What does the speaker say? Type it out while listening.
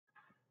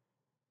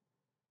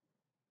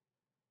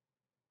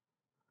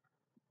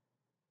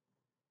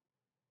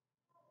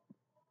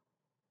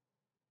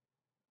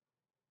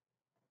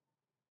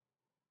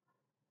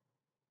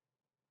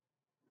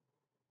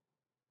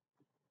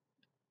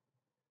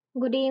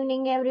Good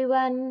evening,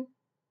 everyone.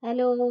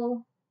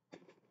 Hello.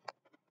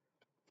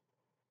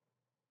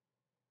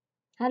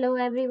 Hello,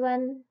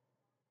 everyone.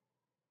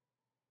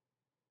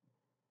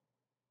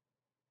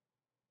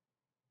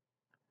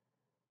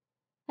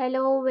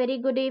 Hello, very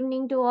good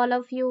evening to all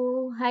of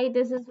you. Hi,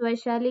 this is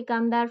Vaishali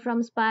Kamdar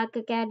from Spark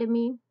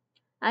Academy.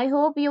 I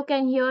hope you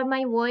can hear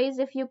my voice.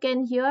 If you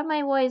can hear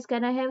my voice,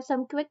 can I have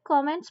some quick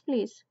comments,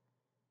 please?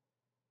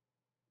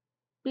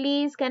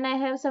 Please, can I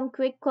have some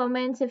quick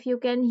comments if you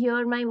can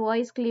hear my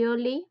voice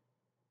clearly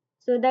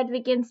so that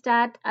we can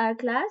start our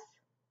class?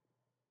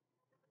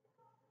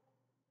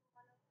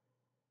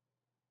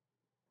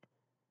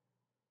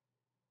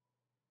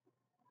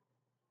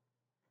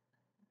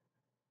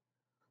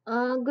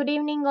 Good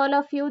evening, all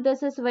of you.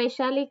 This is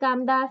Vaishali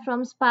Kamdar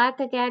from Spark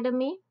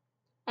Academy.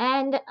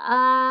 And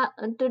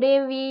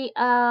today we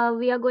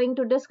are going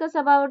to discuss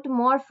about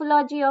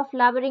morphology of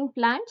flowering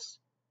plants.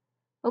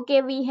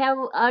 Okay, we have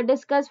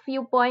discussed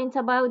few points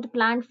about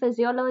plant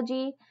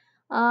physiology.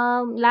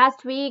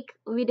 Last week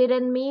we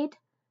didn't meet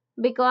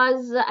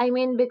because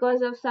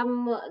because of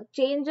some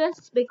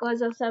changes,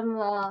 because of some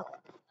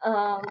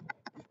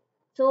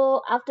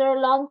so after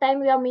a long time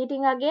we are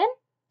meeting again.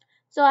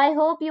 So I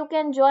hope you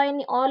can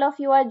join. All of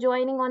you are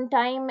joining on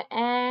time,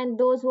 and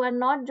those who are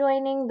not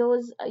joining,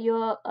 those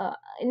your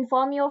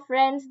inform your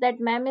friends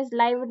that ma'am is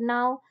live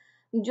now.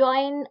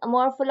 Join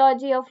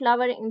morphology of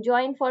flowering.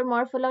 Join for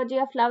morphology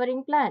of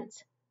flowering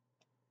plants.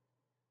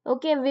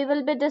 Okay, we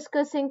will be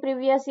discussing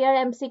previous year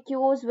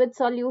MCQs with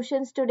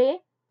solutions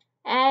today,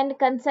 and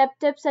concept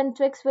tips and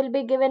tricks will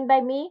be given by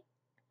me.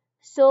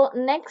 So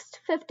next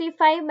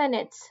 55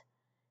 minutes,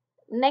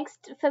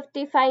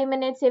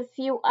 if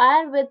you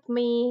are with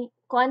me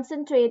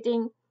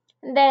concentrating,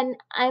 then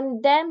I'm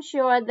damn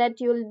sure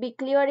that you'll be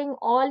clearing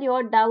all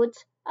your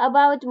doubts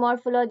about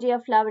morphology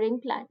of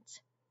flowering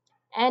plants.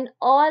 And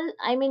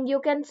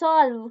you can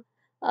solve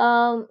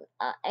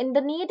in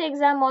the NEET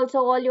exam also.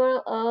 All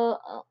your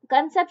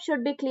concepts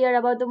should be clear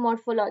about the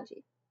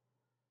morphology.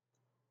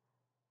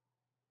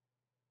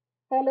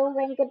 Hello,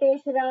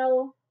 Venkatesh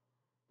Rao.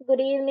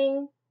 Good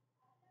evening.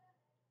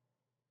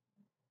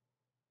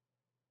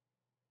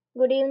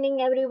 Good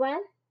evening,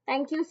 everyone.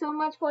 Thank you so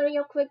much for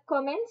your quick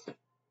comments.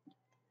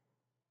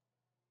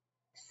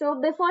 So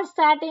before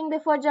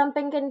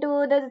jumping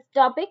into the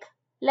topic,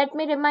 let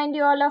me remind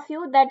you all of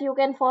you that you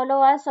can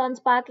follow us on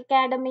Spark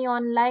Academy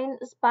Online,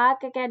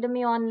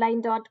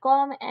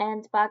 sparkacademyonline.com,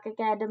 and Spark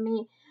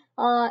Academy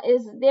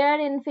is there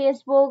in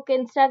Facebook,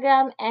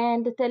 Instagram,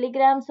 and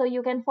Telegram. So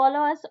you can follow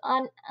us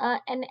on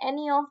in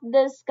any of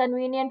this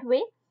convenient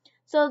way,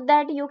 so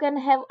that you can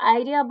have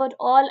idea about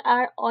all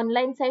our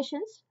online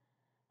sessions.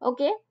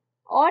 Okay,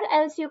 or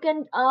else you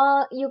can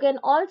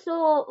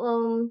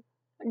also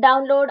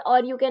download,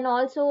 or you can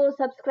also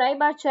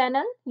subscribe our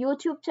channel,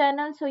 YouTube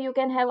channel, so you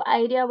can have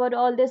idea about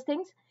all these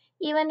things.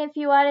 Even if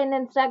you are in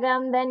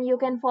Instagram, then you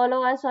can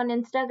follow us on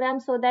Instagram,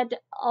 so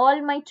that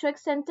all my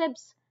tricks and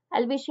tips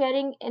I'll be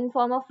sharing in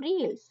form of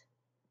reels.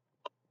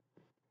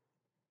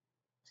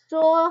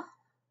 So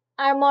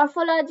our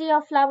morphology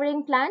of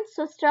flowering plants.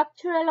 So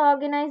structural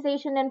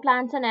organization in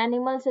plants and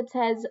animals, it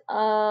has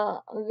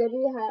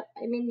very high,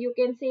 you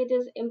can say it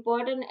is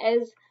important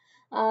as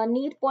a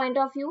neat point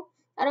of view.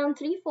 Around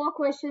 3-4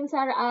 questions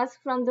are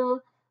asked from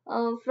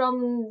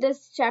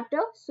this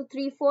chapter. So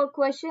 3-4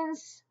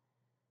 questions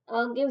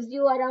gives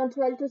you around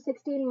 12 to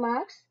 16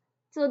 marks.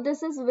 So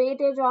this is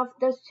weightage of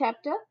this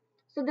chapter.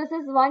 So this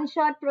is one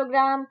short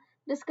program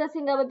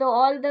discussing about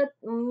all the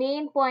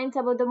main points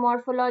about the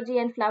morphology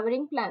and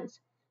flowering plants.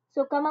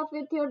 So come up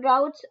with your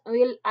doubts.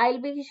 I'll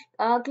be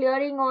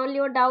clearing all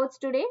your doubts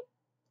today.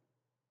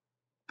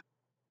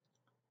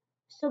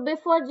 So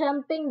before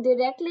jumping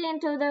directly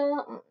into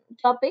the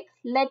topic,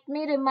 let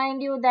me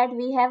remind you that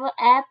we have an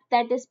app,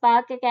 that is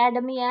Spark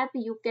Academy app.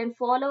 You can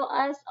follow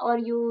us, or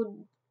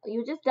you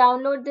just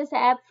download this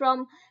app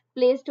from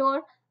Play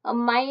Store.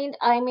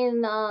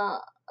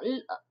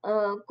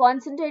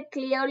 Concentrate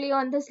clearly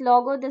on this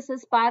logo. This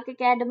is Spark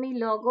Academy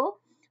logo.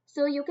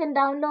 So you can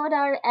download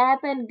our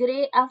app, and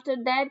great, after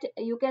that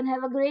you can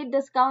have a great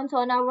discounts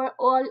on our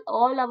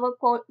all our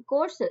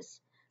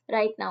courses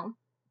right now.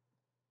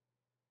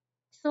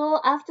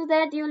 So after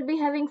that, you will be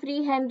having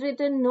free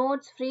handwritten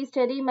notes, free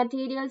study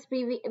materials,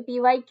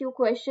 PYQ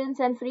questions,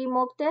 and free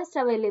mock tests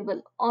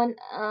available on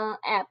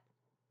app.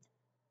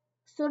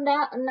 So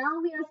now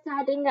we are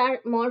starting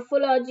our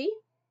morphology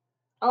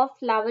of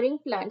flowering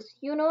plants.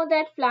 You know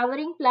that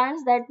flowering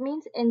plants, that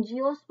means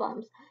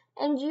angiosperms.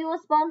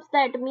 Angiosperms,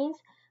 that means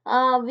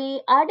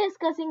we are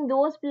discussing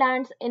those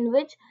plants in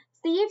which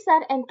seeds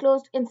are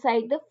enclosed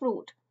inside the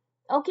fruit.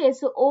 Okay,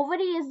 so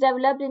ovary is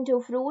developed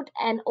into fruit,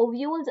 and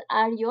ovules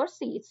are your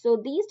seeds. So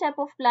these type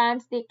of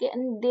plants, they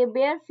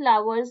bear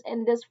flowers,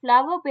 and this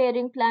flower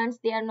bearing plants,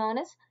 they are known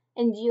as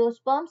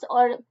angiosperms.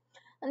 Or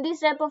these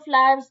type of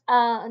plants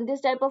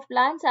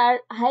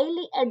are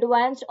highly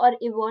advanced or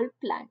evolved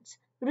plants.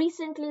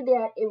 Recently they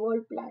are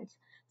evolved plants.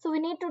 So we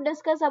need to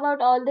discuss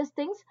about all these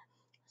things.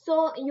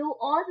 So you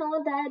all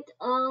know that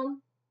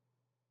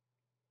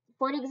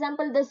for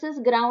example, this is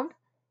ground,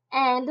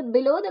 And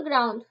below the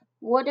ground,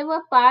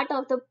 whatever part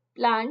of the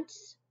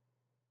plants,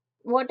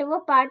 whatever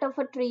part of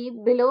a tree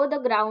below the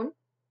ground,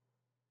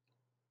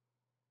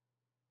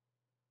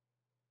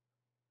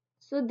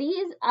 so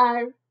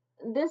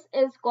this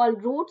is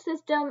called root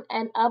system,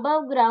 and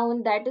above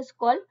ground, that is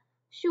called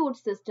shoot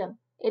system.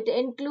 It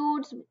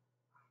includes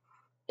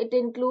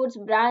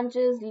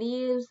branches,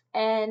 leaves,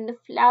 and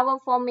flower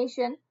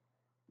formation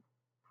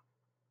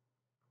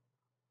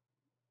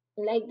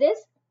like this.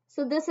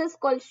 So this is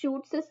called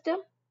shoot system,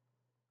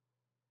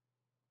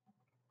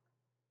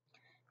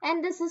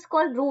 and this is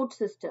called root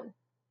system.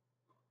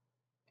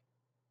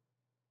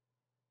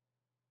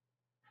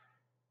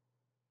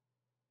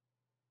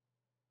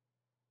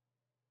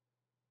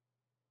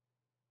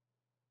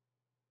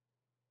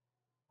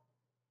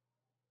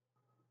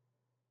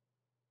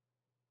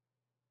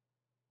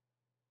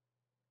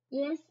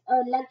 Yes,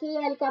 Lucky,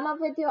 I'll come up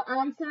with your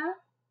answer.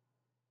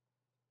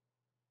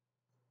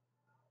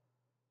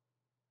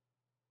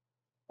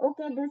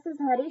 Okay, this is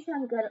Hari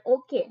Shankar.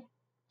 Okay,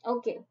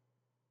 okay.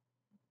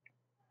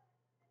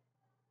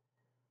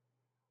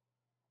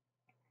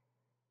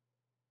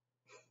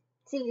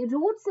 See,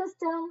 root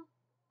system,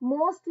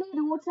 mostly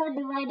roots are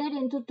divided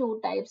into two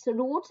types.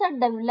 Roots are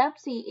developed.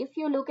 See, if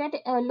you look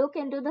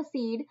into the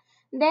seed,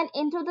 then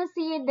into the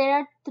seed there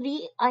are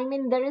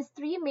there is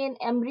three main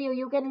embryo.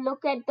 You can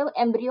look at the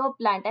embryo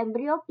plant.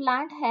 Embryo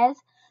plant has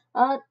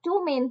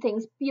two main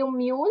things: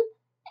 plumule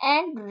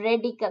and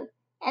radicle.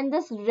 And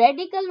this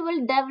radicle will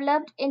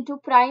develop into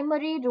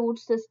primary root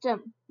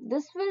system.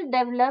 This will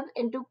develop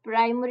into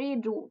primary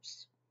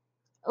roots.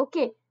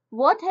 Okay,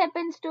 what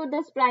happens to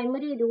this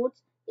primary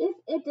roots if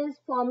it is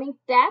forming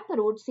tap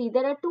roots? See,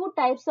 there are two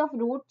types of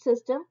root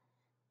system,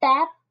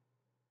 tap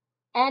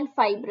and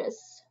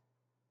fibrous.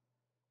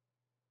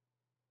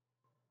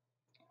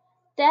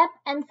 Tap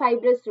and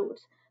fibrous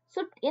roots.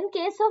 So in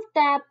case of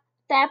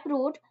tap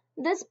root,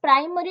 this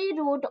primary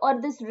root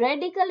or this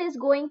radicle is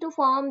going to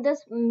form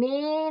this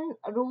main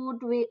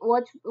root,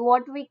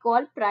 what we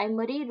call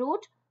primary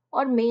root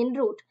or main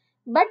root.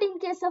 But in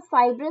case of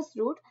fibrous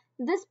root,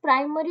 this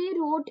primary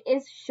root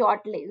is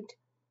short-lived.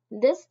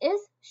 This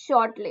is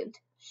short-lived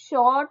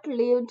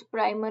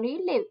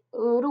primary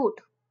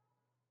root.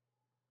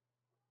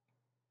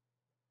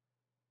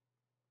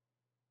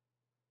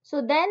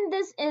 So then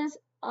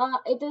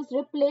it is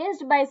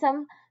replaced by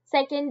some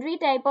secondary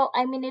type of,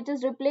 it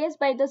is replaced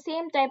by the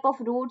same type of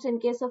roots in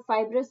case of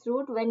fibrous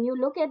root. When you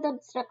look at the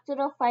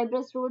structure of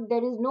fibrous root,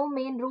 there is no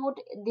main root.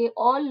 They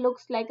all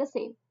looks like a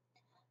same.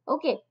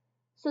 Okay.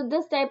 So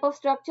this type of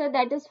structure,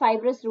 that is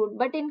fibrous root.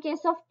 But in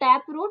case of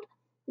tap root,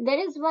 there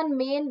is one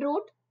main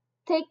root,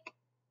 thick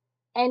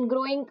and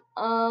growing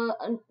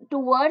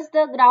towards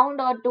the ground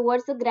or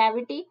towards the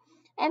gravity,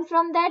 and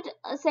from that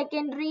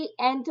secondary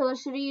and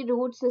tertiary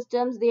root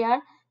systems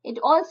it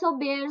also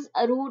bears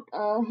a root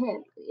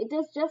here. It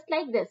is just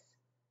like this.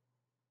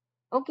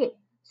 Okay,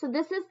 so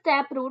this is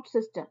tap root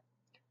system.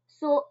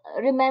 So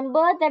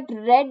remember that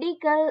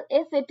radicle,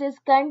 if it is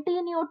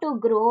continue to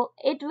grow,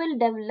 it will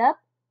develop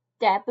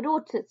tap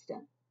root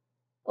system.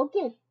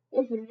 Okay,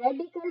 if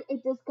radicle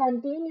it is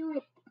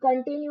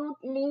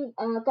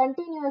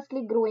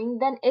continuously growing,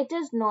 then it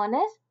is known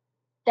as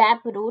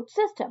taproot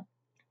system.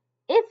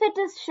 If it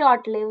is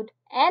short-lived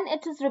and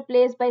it is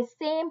replaced by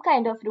same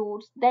kind of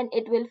roots, then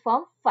it will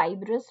form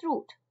fibrous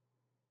root.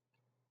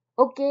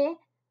 Okay,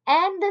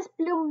 and this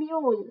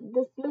plumule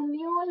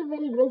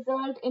will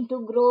result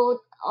into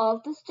growth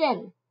of the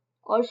stem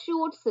or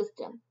shoot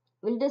system.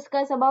 We'll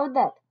discuss about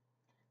that.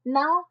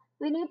 Now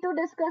we need to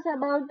discuss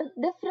about the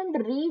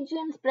different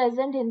regions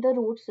present in the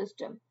root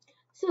system.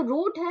 So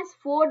root has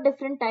four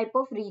different type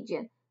of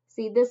region.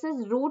 See, this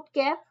is root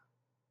cap.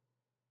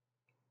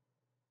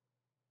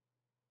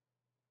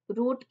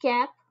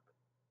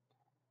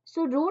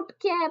 So root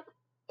cap,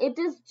 it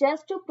is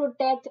just to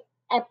protect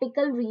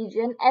apical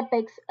region,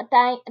 apex, a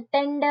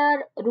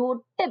tender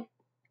root tip.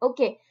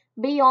 Okay,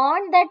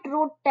 beyond that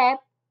root tip,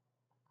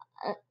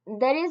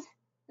 there is,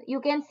 you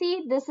can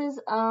see this is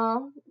a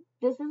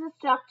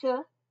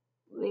structure.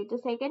 Wait a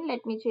second,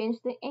 let me change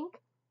the ink.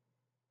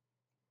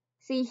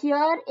 See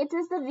here, it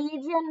is the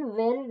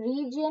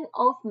region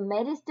of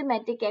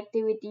meristematic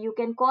activity. You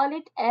can call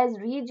it as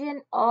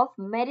region of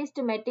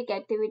meristematic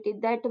activity.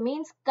 That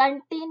means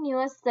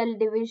continuous cell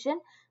division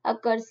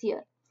occurs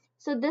here.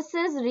 So this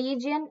is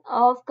region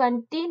of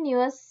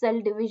continuous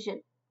cell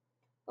division.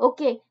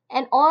 Okay,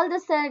 and all the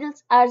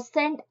cells are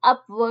sent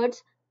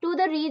upwards to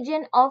the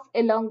region of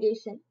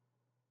elongation.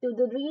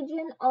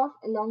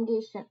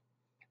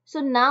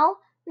 So now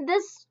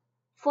this,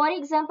 for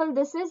example,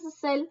 this is a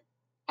cell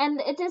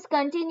and it is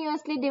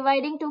continuously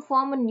dividing to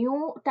form a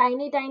new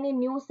tiny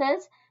new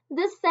cells.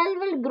 This cell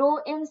will grow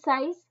in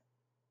size.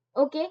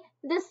 Okay,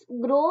 this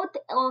growth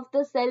of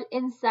the cell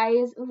in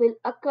size will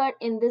occur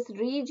in this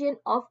region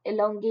of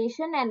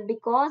elongation, and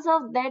because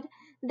of that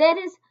there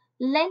is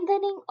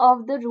lengthening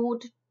of the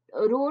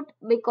root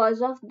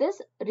because of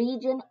this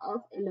region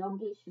of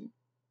elongation.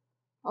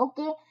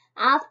 Okay,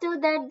 after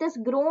that this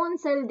grown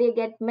cell, they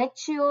get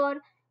mature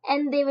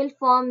and they will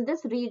form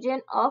this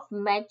region of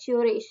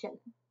maturation.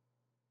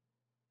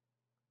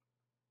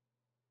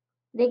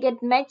 They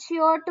get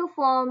mature to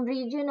form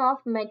region of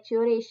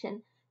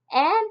maturation,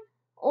 and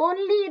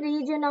only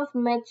region of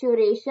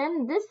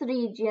maturation, this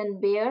region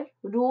bear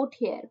root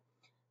hair.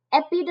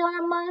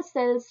 Epidermal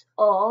cells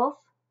of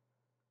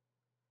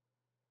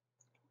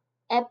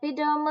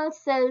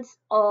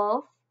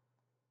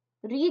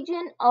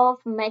region of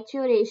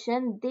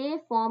maturation, they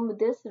form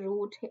this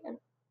root hair.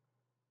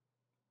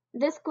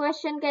 This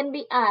question can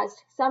be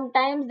asked.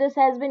 Sometimes this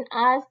has been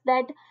asked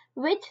that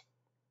which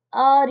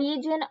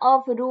region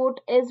of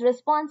root is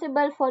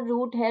responsible for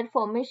root hair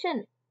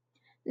formation.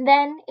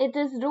 Then it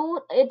is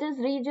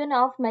region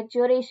of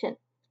maturation,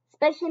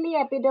 especially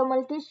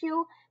epidermal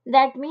tissue.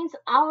 That means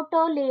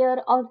outer layer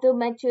of the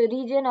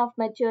region of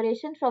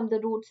maturation from the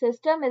root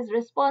system is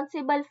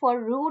responsible for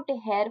root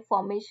hair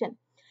formation.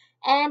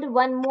 And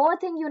one more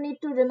thing you need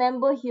to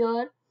remember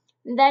here,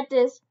 that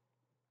is,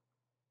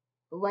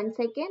 one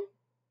second.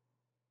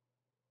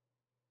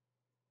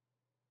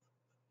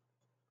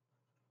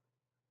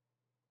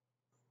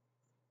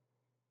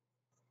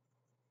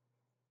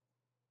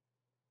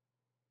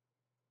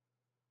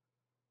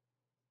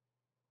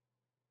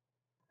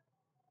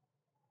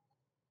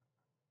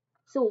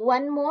 So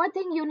one more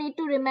thing you need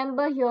to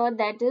remember here,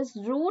 that is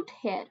root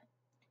hair.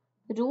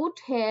 Root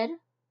hair,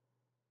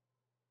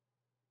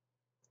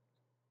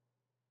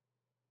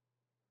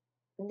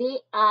 they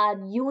are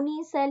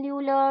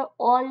unicellular,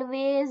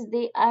 always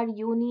they are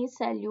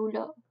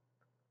unicellular.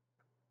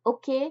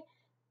 Okay,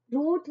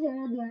 root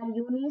hair, they are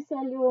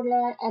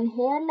unicellular and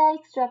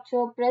hair-like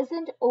structure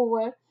present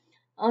over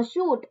a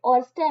shoot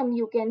or stem,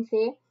 you can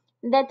say,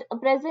 that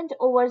present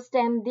over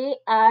stem, they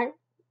are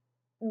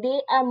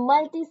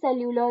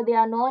multicellular, they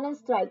are known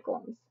as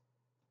trichomes.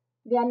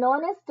 They are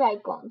known as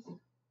trichomes.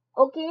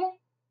 Okay.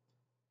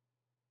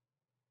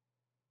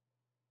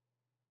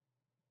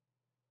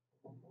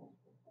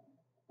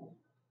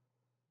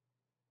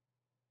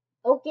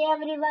 Okay,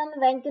 everyone,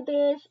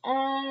 Venkatesh,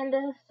 and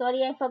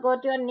sorry, I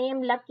forgot your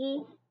name,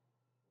 Lucky.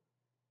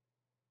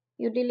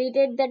 You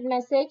deleted that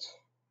message.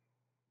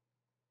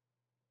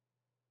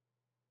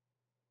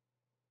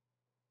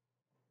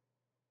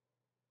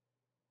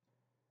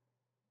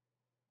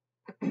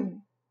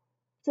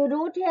 So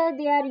root hair,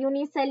 they are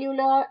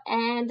unicellular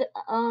and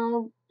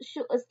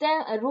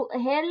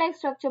hair-like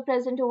structure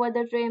present over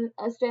the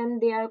stem,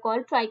 they are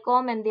called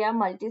trichome and they are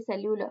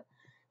multicellular.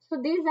 So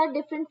these are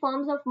different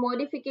forms of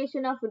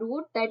modification of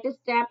root, that is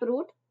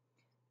taproot.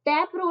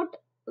 Taproot,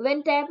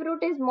 when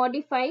taproot is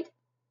modified,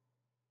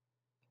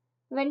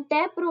 when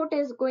taproot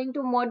is going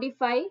to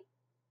modify,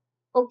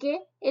 okay,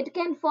 it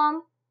can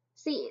form,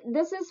 see,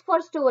 this is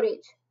for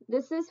storage.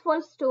 This is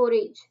for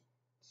storage.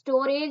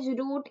 Storage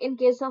root in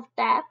case of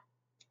tap.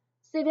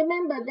 So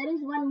remember, there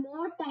is one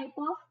more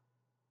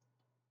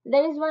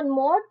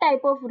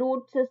type of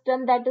root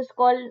system, that is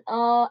called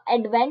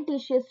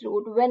adventitious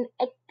root.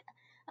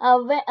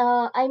 Rather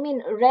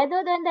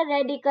than the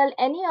radicle,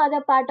 any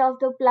other part of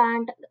the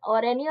plant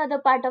or any other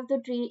part of the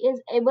tree is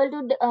able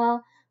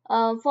to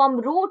form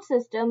root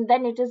system,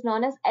 then it is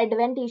known as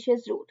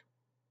adventitious root.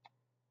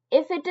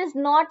 If it is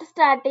not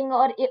starting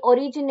or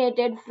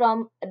originated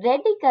from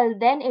radicle,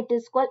 then it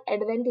is called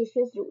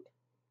adventitious root.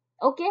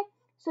 Okay,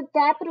 so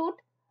taproot,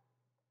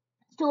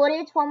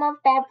 storage form of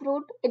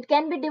taproot, it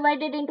can be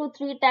divided into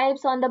three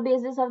types on the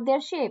basis of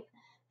their shape.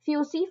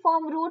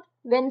 Fusiform root,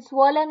 when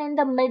swollen in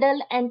the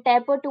middle and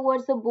tapered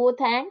towards the both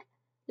hand,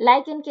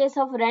 like in case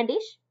of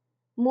radish,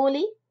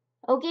 mooli.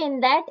 Okay, in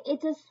that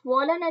it is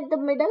swollen at the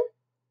middle.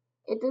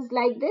 It is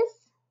like this,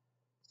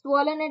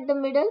 swollen at the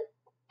middle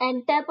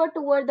and tapered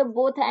toward the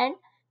both hand.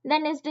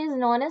 Then it is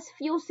known as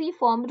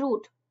fusiform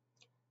root.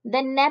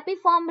 Then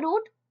napiform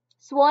root,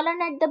 swollen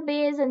at the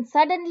base and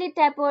suddenly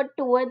tapered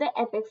toward the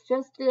apex,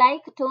 just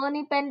like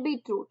turnip and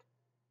beetroot.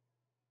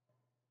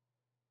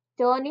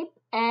 Turnip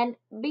and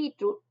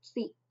beetroot,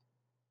 see,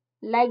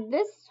 like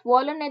this,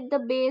 swollen at the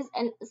base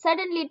and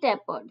suddenly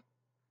tapered.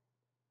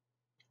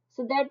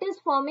 So that is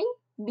forming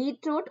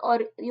beetroot,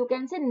 or you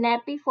can say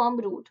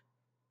napiform root.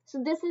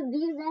 So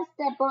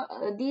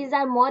these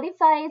are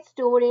modified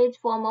storage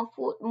form of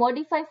food,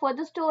 modified for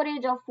the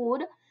storage of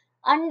food.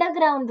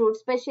 Underground roots,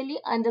 especially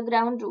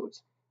underground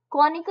roots.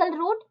 Conical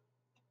root,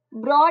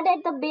 broad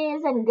at the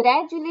base and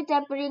gradually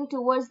tapering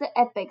towards the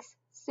apex,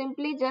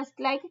 simply just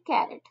like a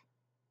carrot.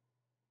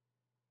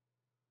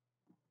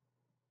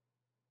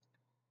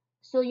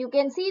 So you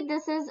can see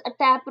this is a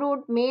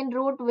taproot, main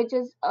root, which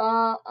is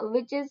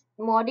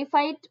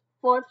modified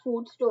for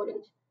food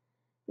storage.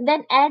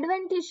 Then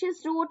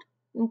adventitious root,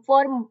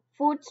 for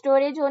food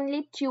storage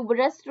only.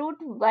 Tuberous root,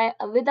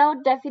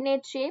 without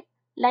definite shape,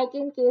 like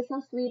in case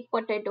of sweet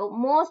potato.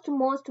 Most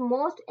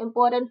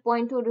important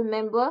point to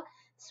remember,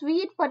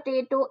 sweet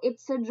potato,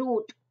 it's a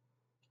root.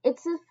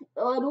 It's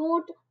a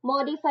root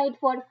modified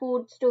for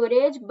food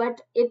storage,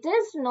 but it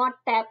is not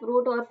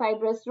taproot or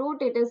fibrous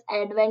root, it is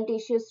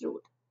adventitious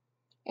root.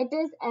 It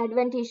is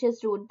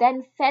adventitious root.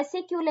 Then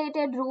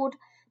fasciculated root,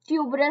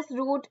 tuberous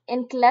root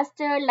in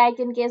cluster, like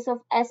in case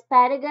of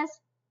asparagus.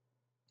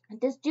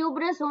 It is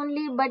tuberous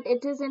only, but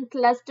it is in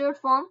clustered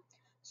form.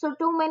 So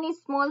too many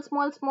small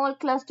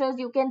clusters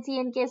you can see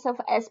in case of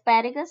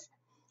asparagus.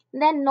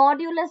 Then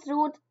nodulous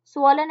roots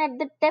swollen at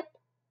the tip,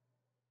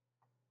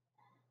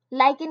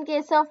 like in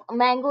case of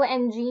mango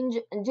and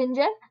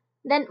ginger.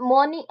 Then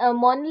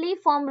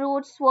moniliform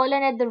roots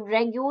swollen at the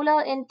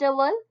regular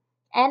interval,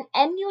 and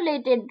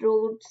annulated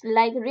roots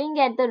like ring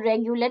at the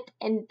regular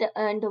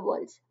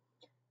intervals.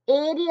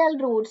 Aerial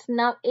roots.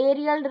 Now,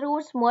 aerial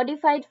roots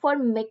modified for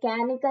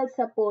mechanical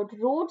support.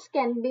 Roots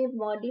can be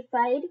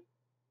modified.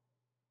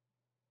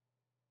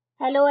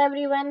 Hello,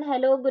 everyone.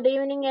 Hello, good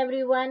evening,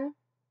 everyone.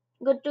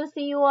 Good to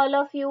see you, all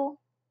of you.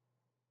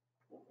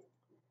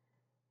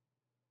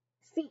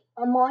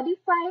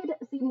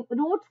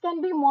 Roots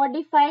can be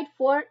modified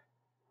for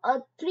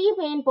three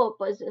main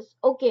purposes.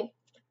 Okay.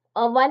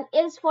 One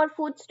is for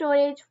food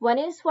storage, one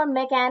is for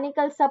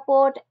mechanical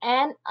support,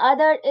 and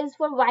other is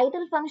for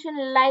vital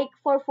function like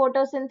for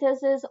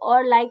photosynthesis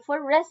or like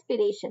for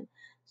respiration.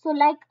 So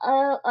like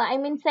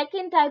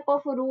second type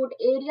of root,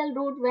 aerial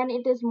root, when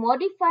it is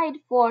modified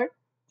for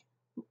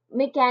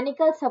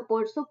mechanical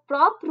support. So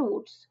prop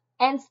roots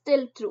and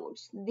stilt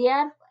roots, they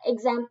are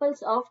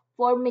examples of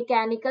for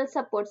mechanical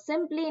support.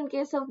 Simply in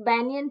case of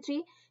banyan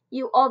tree,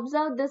 you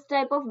observe this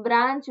type of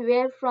branch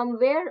where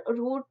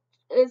root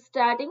is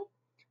starting.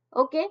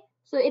 Okay,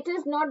 so it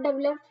is not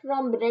developed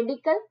from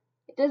radical.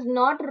 It is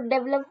not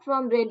developed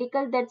from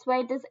radical. That's why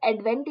it is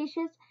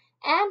adventitious.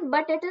 And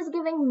but it is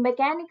giving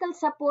mechanical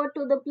support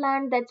to the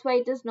plant. That's why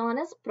it is known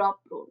as prop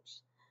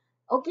roots.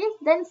 Okay,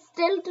 then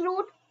stilt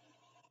root.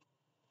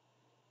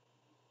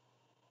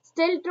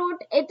 Stilt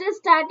root. It is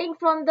starting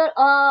from the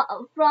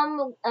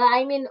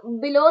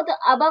below the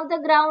above the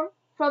ground,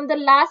 from the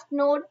last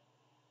node,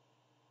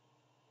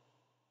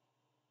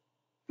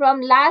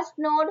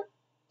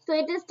 So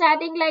it is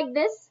starting like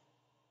this.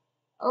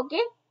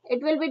 Okay,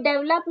 it will be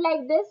developed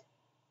like this,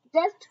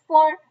 just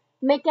for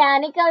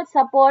mechanical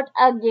support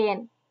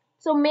again.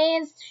 So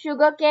maize,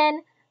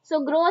 sugarcane,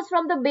 so grows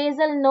from the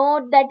basal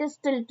node, that is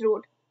stilt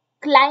root.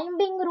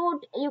 Climbing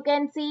root you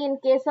can see in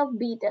case of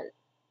beetle.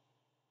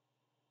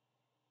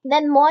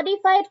 Then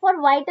modified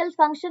for vital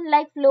function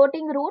like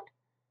floating root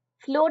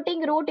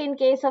in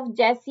case of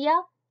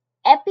Jassia,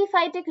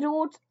 epiphytic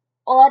roots,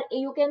 or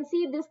you can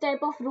see this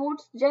type of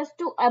roots just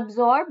to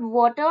absorb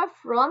water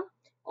from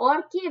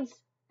orchids.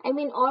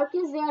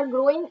 Orchids, they are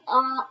growing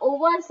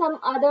over some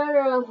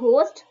other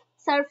host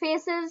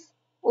surfaces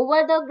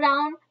over the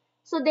ground,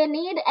 so they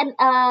need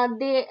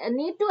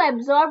to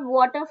absorb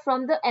water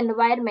from the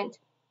environment.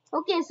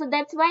 Okay, so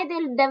that's why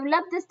they'll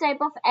develop this type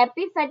of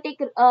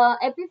epiphytic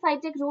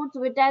roots,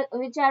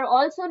 which are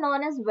also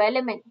known as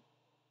velamen.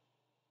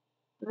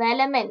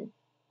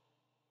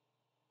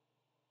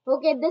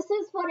 Okay, this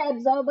is for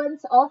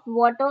absorbance of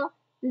water.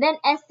 Then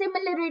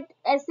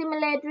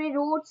assimilatory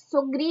roots,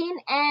 so green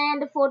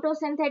and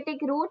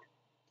photosynthetic root.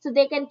 So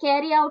they can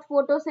carry out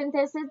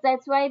photosynthesis.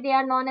 That's why they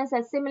are known as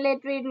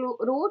assimilatory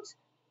roots.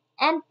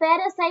 And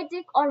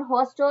parasitic or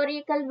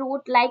historical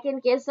root, like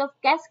in case of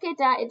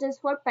cascata, it is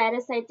for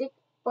parasitic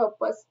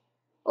purpose.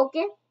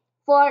 Okay,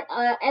 for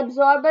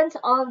absorbance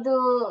of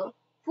the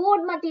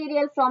food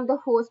material from the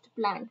host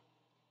plant.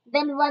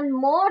 Then one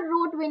more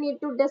root we need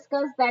to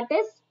discuss, that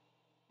is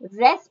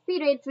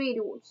respiratory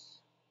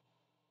roots.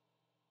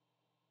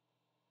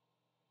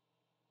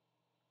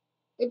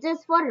 It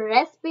is for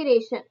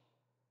respiration.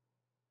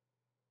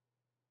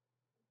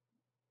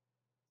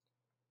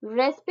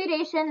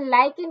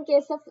 Like in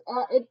case of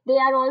they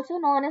are also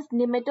known as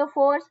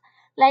nematophores.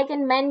 Like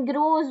in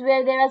mangroves,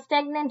 where there are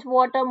stagnant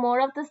water, more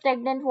of the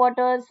stagnant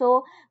water.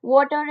 So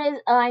water is,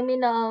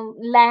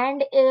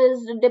 land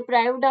is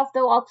deprived of the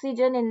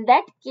oxygen. In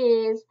that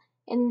case,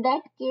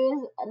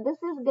 this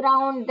is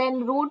ground.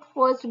 Then root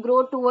first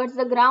grow towards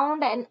the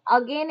ground, and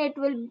again it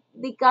will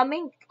be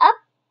coming up,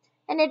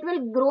 and it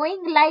will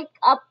growing like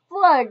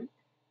upward.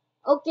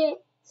 Okay,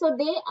 so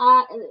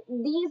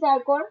these are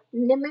called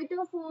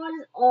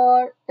nematophores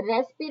or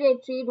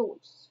respiratory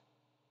roots.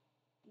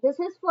 This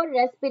is for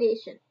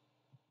respiration.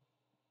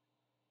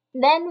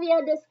 Then we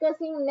are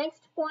discussing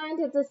next point,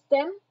 it is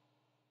stem.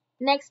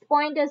 Next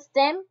point is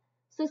stem.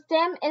 So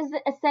stem is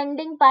the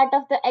ascending part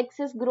of the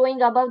axis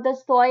growing above the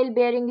soil,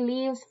 bearing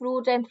leaves,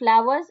 fruit and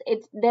flowers.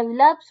 It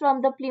develops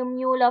from the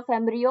plumule of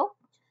embryo.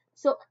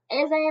 So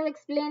as I have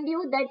explained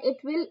you, that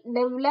it will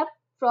develop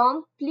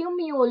from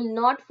plumule,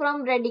 not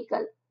from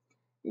radicle.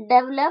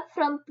 Develop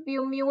from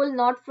plumule,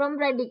 not from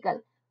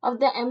radicle, of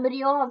the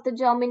embryo of the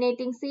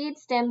germinating seed.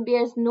 Stem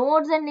bears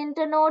nodes and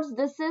internodes.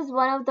 This is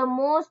one of the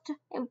most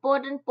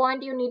important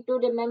point you need to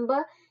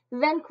remember.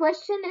 When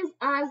question is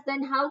asked,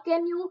 then how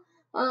can you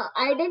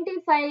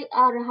identify,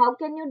 or how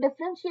can you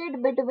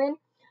differentiate between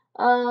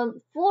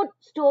food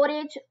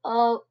storage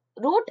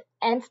root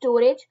and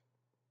storage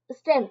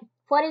stem?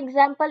 For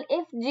example,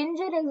 if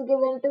ginger is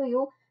given to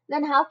you,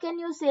 then how can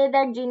you say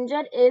that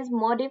ginger is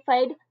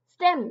modified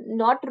stem,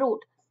 not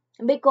root?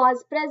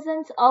 Because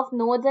presence of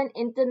nodes and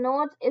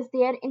internodes is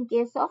there in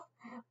case of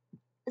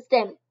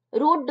stem.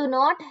 Root do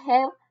not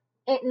have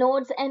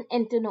nodes and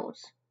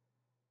internodes.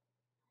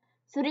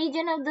 So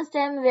region of the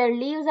stem where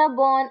leaves are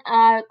born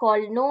are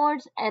called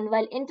nodes, and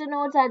while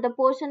internodes are the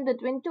portion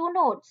between two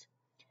nodes.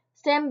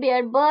 Stem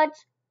bear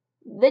buds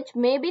which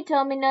may be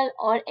terminal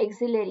or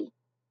axillary.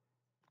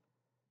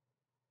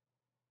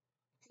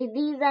 See,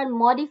 these are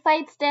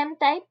modified stem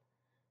type.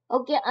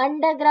 Okay,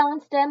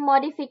 underground stem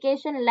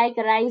modification like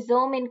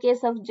rhizome in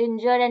case of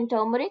ginger and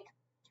turmeric,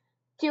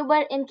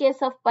 tuber in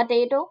case of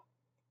potato,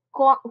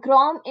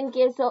 corm in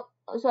case of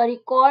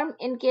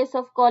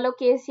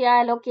colocasia,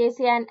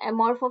 alocasia, and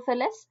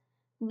amorphophilus,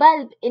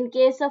 bulb in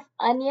case of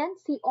onion.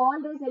 See, all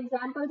those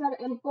examples are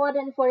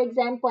important for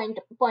exam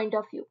point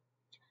of view.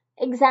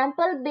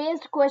 Example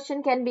based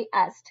question can be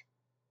asked.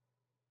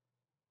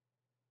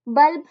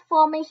 Bulb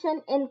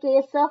formation in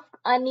case of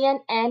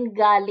onion and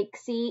garlic.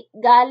 See,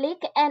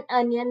 garlic and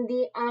onion,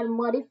 they are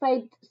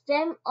modified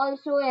stem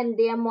also, and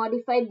they are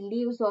modified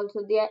leaves also.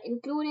 They are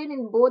included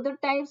in both the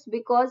types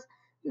because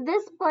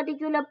this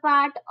particular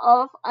part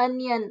of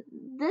onion,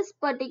 this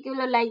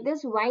particular, like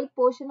this white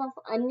portion of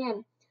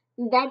onion,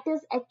 that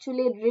is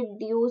actually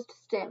reduced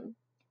stem.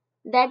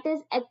 That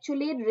is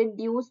actually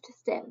reduced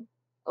stem.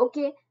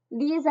 Okay,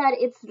 these are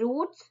its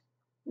roots.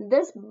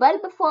 This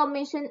bulb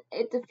formation,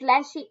 it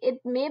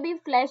may be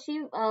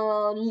fleshy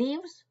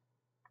leaves,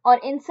 or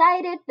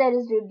inside it there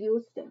is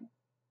reduced stem.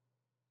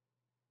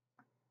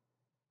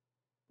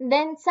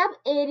 Then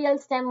subaerial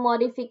stem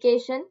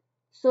modification.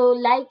 So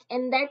like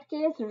in that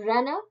case,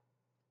 runner.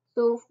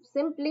 So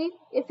simply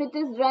if it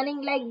is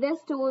running like this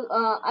to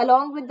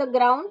along with the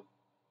ground,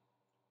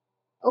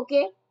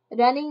 okay,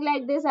 running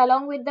like this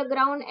along with the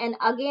ground, and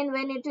again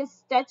when it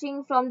is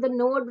touching from the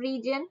node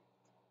region,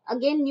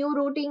 again new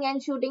rooting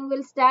and shooting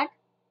will start.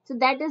 So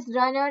that is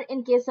runner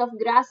in case of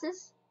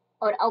grasses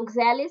or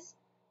oxalis.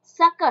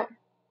 Sucker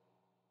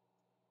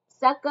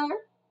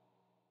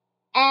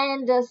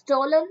and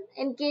stolen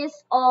in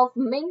case of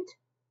mint,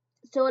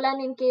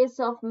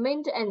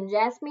 and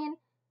jasmine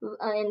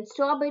and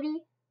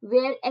strawberry,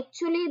 where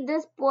actually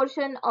this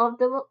portion of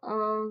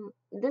the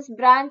this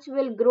branch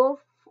will grow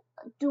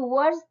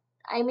towards,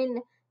 I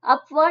mean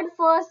upward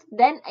first,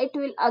 then it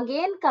will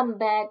again come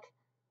back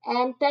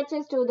and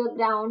touches to the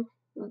ground,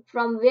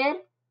 from where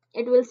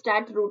it will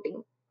start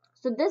rooting.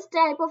 So this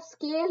type of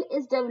scale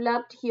is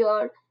developed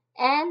here,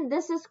 and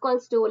this is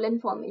called stolon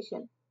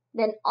formation.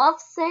 Then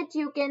offset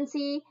you can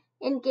see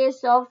in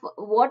case of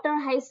water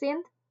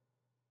hyacinth.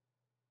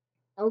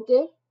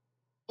 Okay,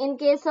 in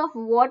case of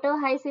water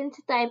hyacinth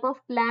type of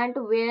plant,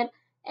 where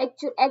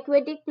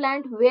aquatic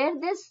plant, where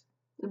this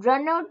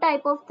runner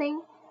type of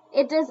thing,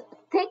 it is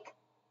thick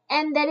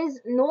and there is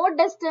no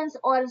distance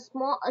or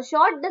a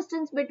short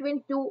distance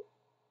between two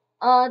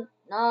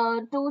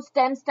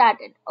stems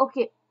started.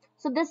 Okay,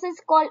 so this is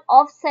called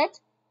offset.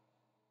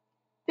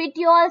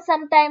 Petiole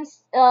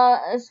sometimes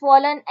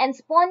swollen and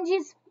spongy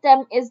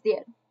stem is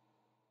there.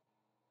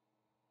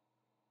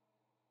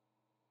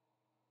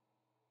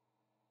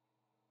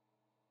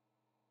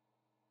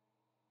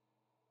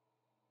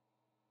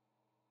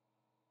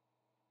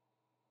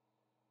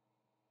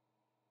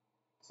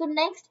 So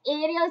next,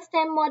 aerial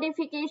stem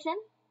modification.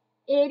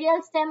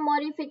 Aerial stem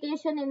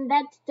modification in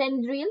that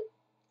tendril.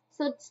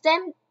 So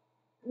stem,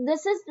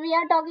 this is, we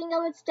are talking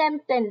about stem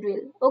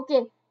tendril.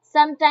 Okay,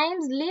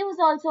 sometimes leaves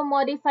also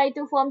modify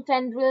to form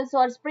tendrils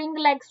or spring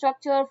like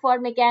structure for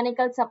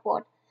mechanical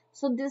support.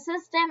 So this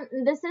is stem,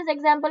 this is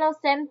example of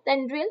stem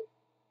tendril.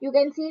 You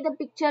can see the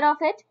picture of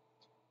it.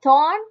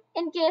 Thorn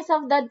in case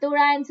of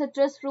datura and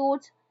citrus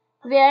fruits,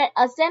 where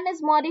a stem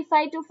is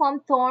modified to form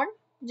thorn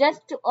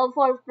just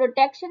for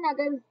protection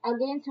against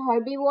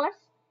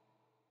herbivores.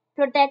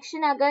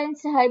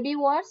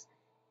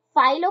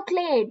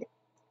 Phylloclade.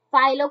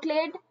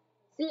 Phylloclade.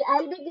 See,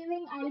 I'll be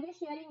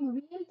sharing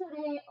reel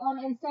today on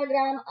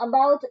Instagram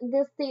about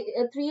this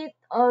three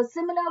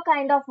similar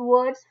kind of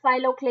words: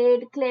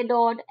 phylloclade,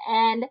 cladod,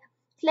 and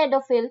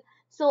cladophil.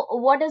 So,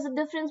 what is the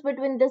difference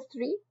between these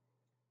three?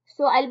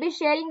 So, I'll be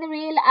sharing the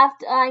reel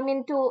after.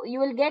 You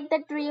will get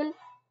that reel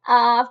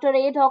after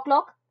 8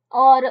 o'clock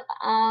or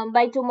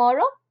by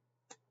tomorrow.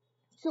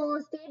 So,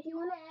 stay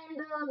tuned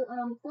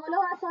and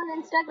follow us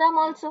on Instagram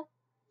also.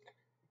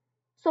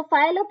 So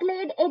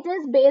phylloclade, it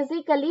is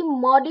basically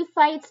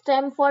modified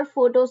stem for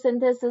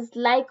photosynthesis,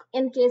 like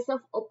in case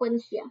of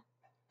opuntia.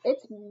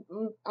 It's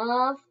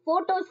a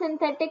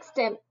photosynthetic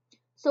stem.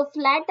 So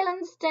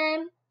flattened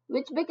stem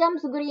which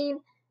becomes green,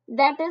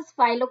 that is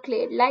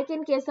phylloclade, like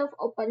in case of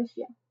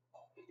opuntia.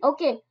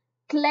 Okay,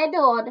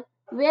 cladod,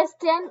 where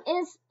stem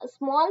is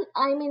small,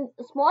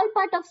 small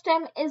part of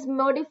stem is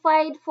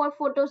modified for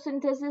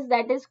photosynthesis,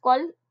 that is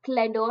called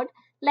cladod,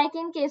 like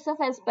in case of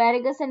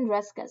asparagus and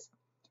ruscus.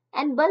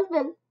 And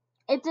bulbil,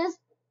 it is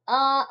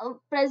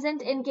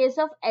present in case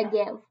of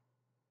agave.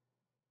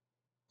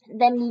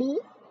 Then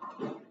leaf,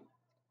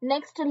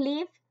 next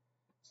leaf.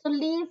 So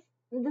leaf,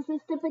 this is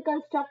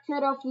typical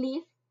structure of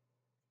leaf.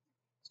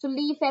 So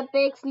leaf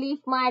apex, leaf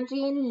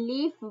margin,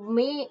 leaf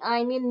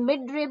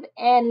midrib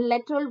and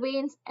lateral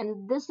veins,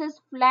 and this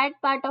is flat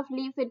part of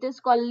leaf, it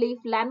is called leaf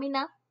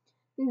lamina.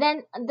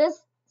 Then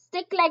this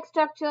stick like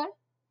structure,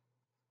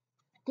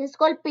 it is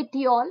called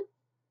petiole.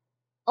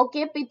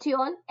 Okay,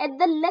 petiole. At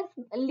the left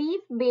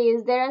leaf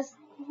base, there are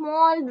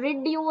small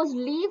reduced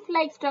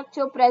leaf-like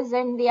structure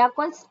present. They are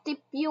called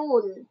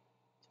stipule.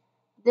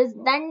 This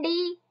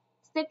dundee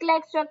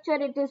stick-like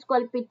structure, it is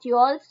called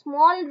petiole.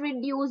 Small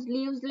reduced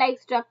leaves-like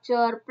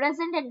structure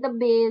present at the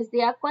base,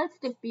 they are called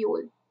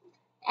stipule.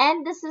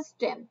 And this is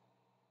stem.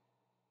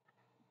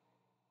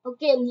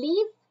 Okay,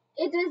 leaf,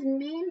 it is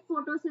main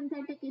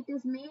photosynthetic. It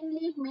is main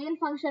leaf. Main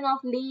function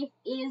of leaf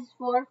is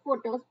for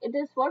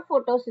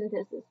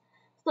photosynthesis.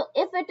 So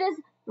if it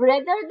is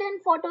rather than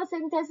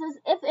photosynthesis,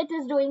 if it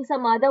is doing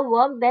some other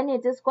work, then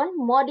it is called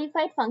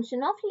modified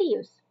function of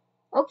leaves.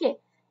 Okay,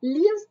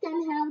 leaves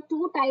can have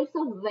two types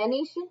of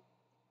venation.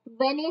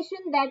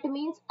 Venation, that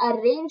means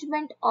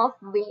arrangement of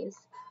veins.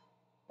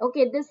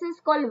 Okay, this is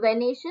called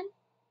venation.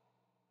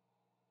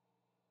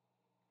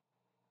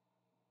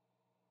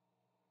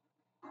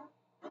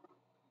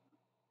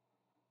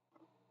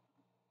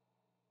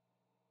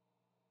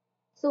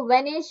 So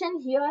venation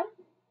here,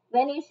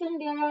 venation,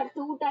 there are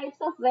two types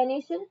of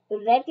venation,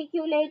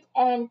 reticulate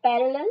and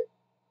parallel.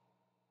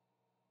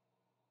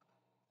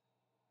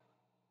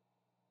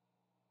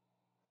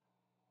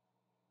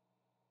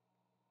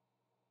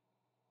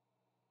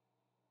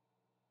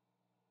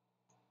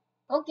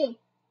 Okay,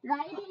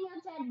 write in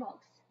your chat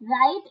box.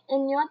 Write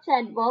in your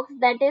chat box,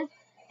 that is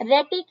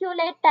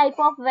reticulate type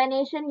of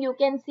venation you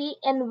can see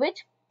in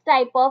which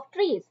type of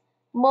trees,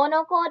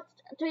 monocot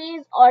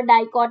trees or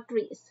dicot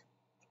trees.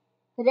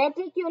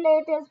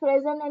 Reticulate is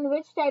present in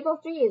which type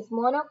of trees,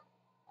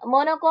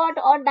 monocot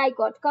or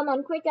dicot? Come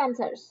on, quick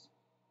answers.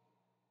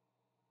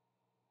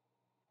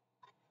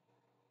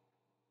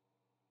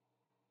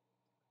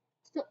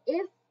 So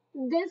if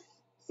this,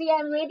 see,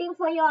 I'm waiting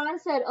for your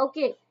answer.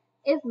 Okay,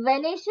 if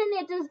venation,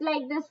 it is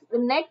like this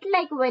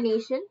net-like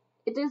venation.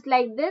 It is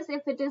like this.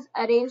 If it is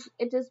arranged,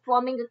 it is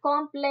forming a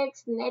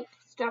complex net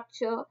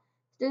structure.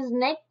 It is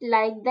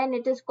net-like, then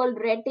it is called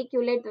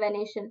reticulate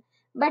venation.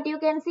 But you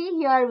can see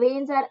here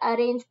veins are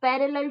arranged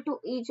parallel to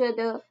each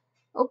other.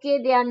 Okay,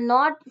 they are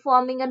not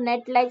forming a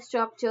net-like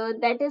structure.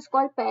 That is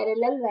called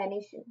parallel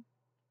venation.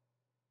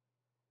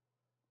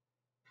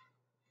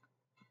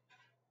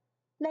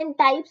 Then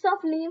types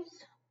of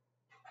leaves.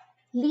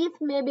 Leaf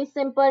may be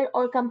simple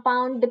or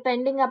compound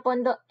depending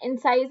upon the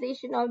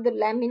incisation of the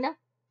lamina.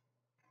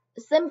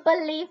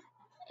 Simple leaf.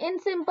 In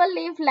simple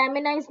leaf,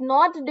 lamina is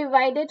not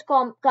divided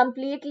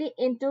completely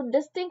into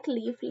distinct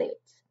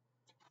leaflets.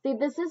 See,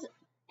 this is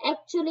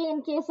actually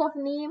in case of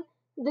neem,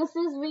 this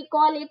is, we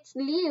call it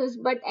leaves,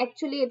 but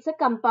actually it's a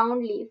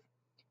compound leaf.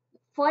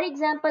 For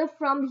example,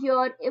 from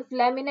here, if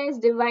lamina is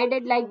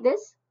divided like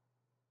this,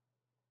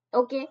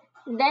 okay,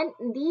 then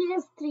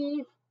these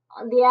three,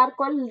 they are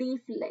called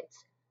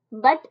leaflets.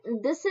 But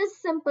this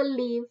is simple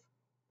leaf,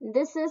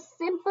 this is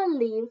simple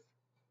leaf.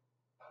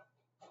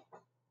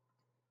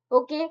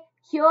 Okay,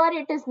 here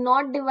it is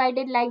not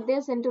divided like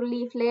this into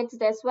leaflets,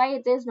 that's why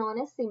it is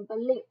known as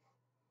simple leaf.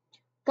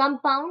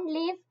 Compound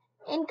leaf.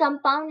 In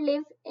compound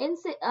leaf,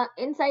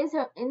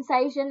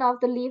 incision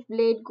of the leaf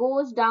blade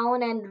goes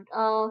down and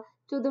to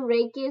the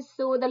rachis,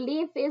 so the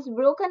leaf is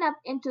broken up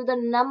into the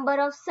number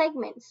of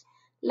segments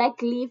like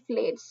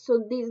leaflets.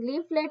 So these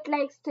leaflet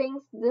like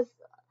things,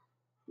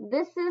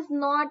 this is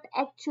not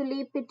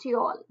actually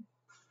petiole.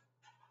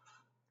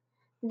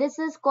 This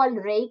is called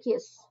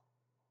rachis.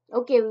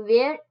 Okay,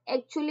 where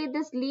actually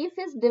this leaf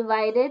is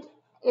divided,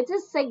 it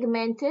is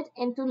segmented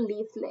into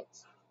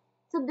leaflets.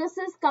 So this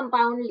is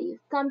compound leaf.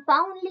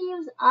 Compound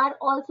leaves are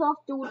also of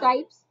two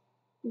types.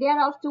 They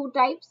are of two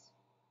types.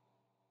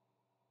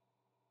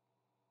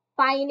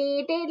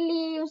 Pinnated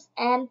leaves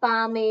and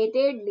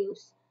palmated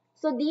leaves.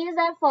 So these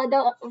are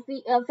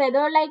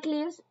feather-like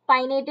leaves.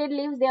 Pinnated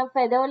leaves, they are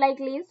feather-like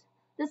leaves.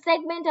 The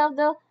segment of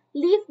the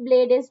leaf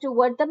blade is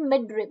toward the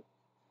midrib,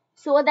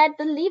 so that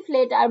the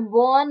leaflet are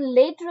borne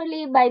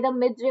laterally by the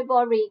midrib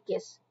or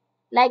rachis,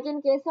 like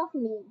in case of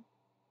neem.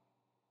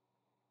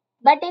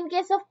 But in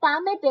case of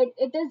palmated,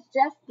 it is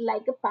just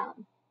like a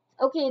palm.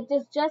 Okay, it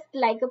is just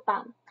like a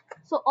palm.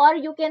 So, or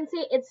you can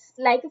say it's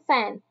like a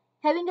fan,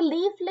 having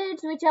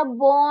leaflets which are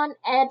borne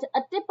at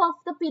a tip of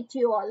the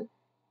petiole.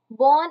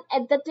 Borne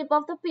at the tip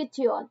of the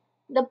petiole.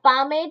 The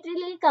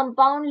palmately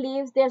compound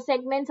leaves, their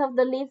segments of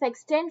the leaf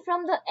extend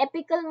from the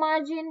apical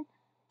margin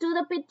to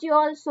the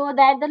petiole so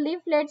that the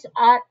leaflets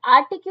are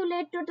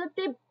articulate to the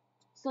tip.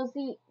 So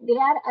see, they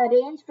are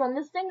arranged from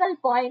the single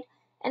point,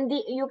 and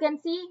you can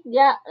see they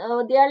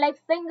are like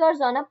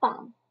fingers on a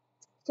palm.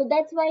 So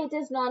that's why it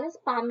is known as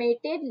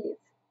palmated leaf,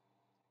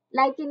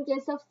 like in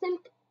case of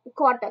silk,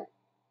 cotton.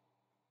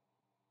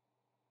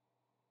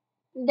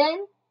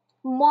 Then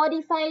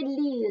modified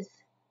leaves.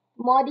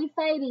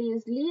 Modified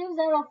leaves. Leaves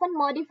are often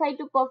modified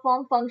to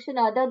perform function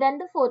other than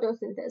the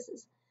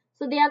photosynthesis.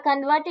 So they are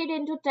converted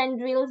into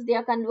tendrils, they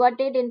are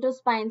converted into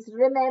spines.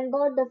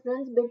 Remember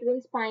difference between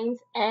spines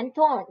and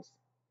thorns.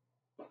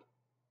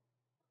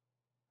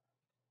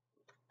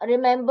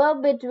 Remember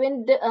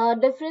between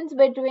difference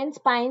between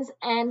spines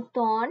and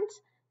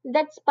thorns,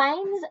 that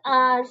spines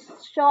are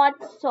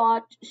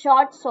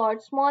short,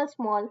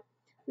 small.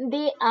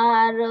 They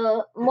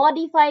are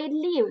modified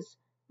leaves.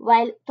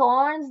 while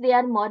thorns, they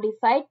are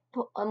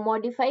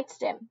modified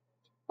stem.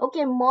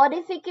 Okay,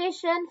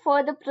 modification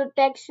for the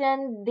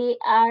protection, they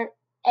are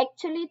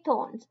actually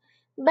thorns.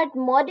 But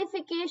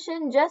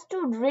modification just to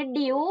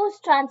reduce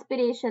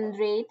transpiration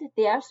rate,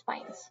 they are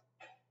spines.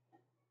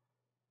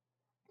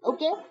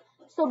 Okay,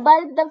 so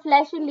bulb the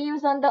fleshy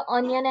leaves on the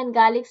onion and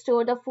garlic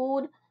store the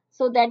food.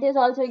 So that is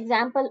also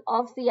example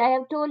of, see, I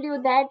have told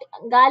you that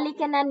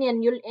garlic and onion,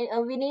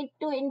 we need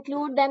to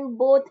include them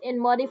both in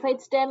modified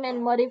stem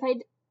and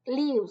modified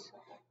leaves.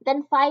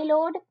 Then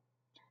phyllodes.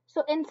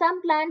 So in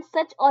some plants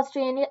such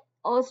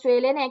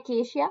Australian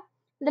acacia,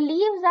 the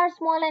leaves are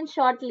small and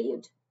short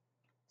leaved.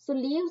 So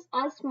leaves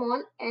are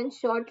small and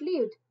short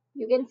leaved.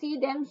 You can see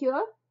them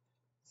here.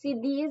 See,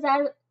 these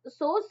are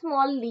so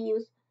small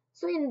leaves.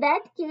 So in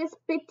that case,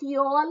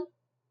 petiole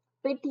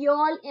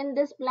in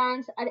these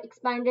plants are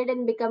expanded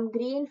and become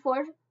green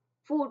for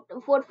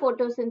for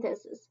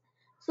photosynthesis.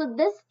 So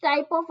this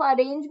type of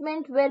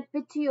arrangement where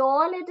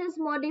petiole it is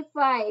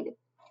modified,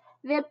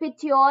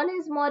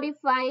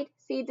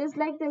 see it is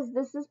like this.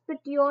 This is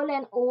petiole,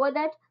 and over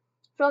that,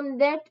 from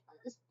that,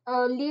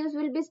 leaves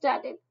will be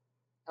started.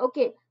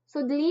 Okay,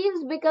 so the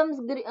leaves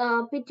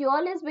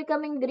petiole is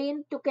becoming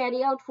green to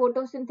carry out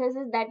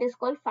photosynthesis. That is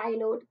called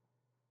phyllodes.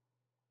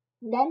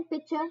 Then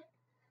pitcher.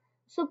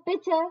 So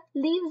pitcher,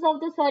 leaves of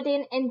the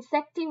certain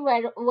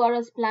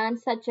insectivorous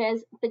plants such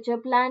as pitcher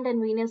plant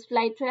and Venus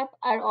flytrap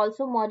are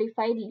also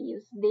modified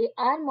leaves. They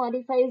are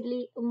modified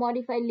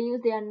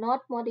leaves. They are not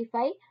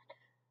modified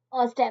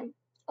stem.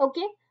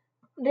 Okay,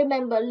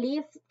 remember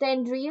leaf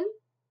tendril.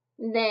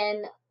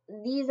 Then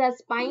these are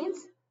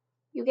spines.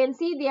 You can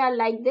see they are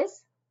like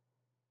this,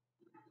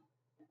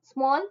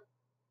 small,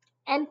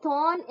 and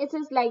thorn it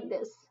is like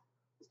this,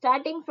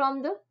 starting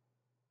from the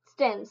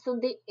stem. So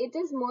it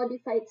is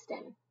modified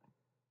stem.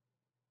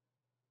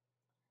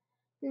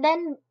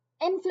 Then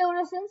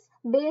inflorescence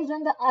based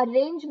on the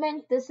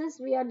arrangement. This is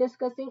we are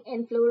discussing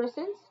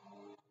inflorescence.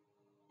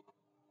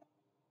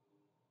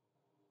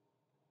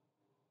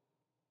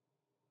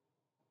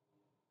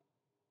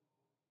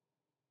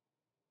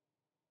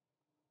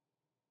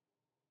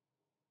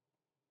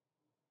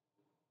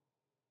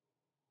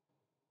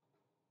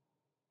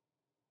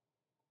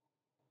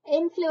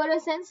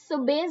 Inflorescence.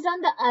 So based on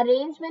the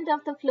arrangement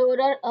of the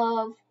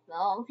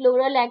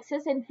floral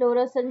axis,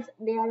 inflorescence,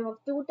 they are of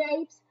two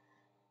types: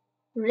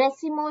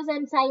 racemose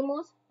and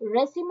cymose.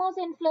 Racemose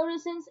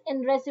inflorescence.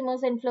 In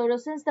racemose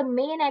inflorescence, the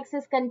main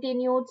axis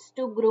continues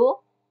to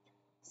grow.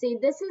 See,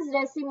 this is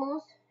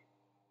racemose.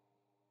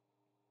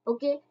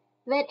 Okay,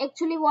 where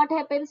actually what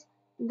happens,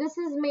 this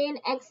is main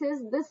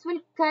axis, this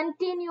will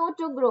continue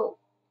to grow.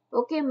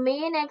 Okay,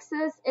 main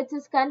axis, it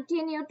is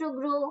continue to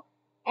grow,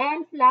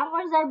 and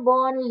flowers are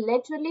born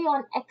laterally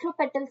on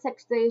acropetal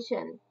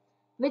succession,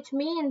 which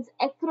means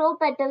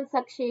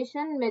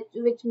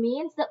which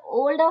means the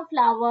older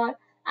flower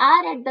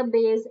are at the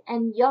base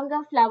and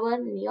younger flower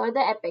near the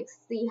apex.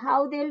 See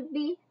how they'll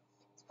be.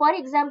 For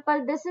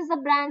example, this is a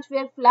branch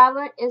where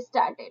flower is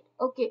started.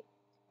 Okay,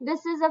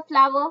 this is a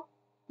flower,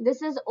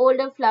 this is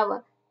older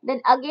flower.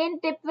 Then again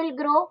tip will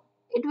grow,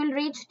 it will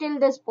reach till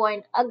this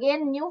point.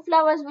 Again new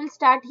flowers will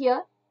start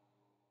here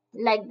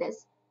like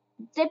this.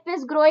 Tip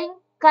is growing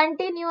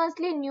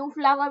continuously, new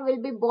flower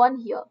will be born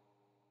here.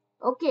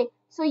 Okay,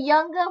 so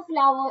younger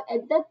flower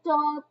at the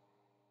top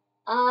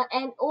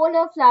and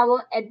older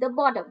flower at the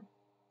bottom.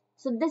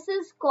 So this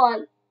is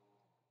called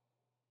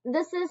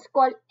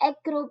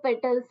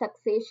acropetal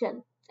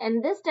succession,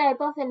 and this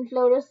type of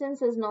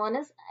inflorescence is known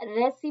as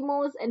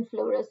racemose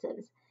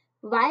inflorescence.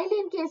 While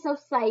in case of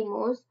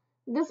cymose,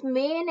 this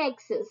main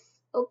axis,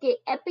 okay,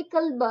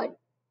 apical bud,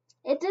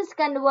 it is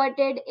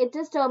converted, it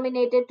is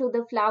terminated to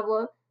the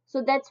flower.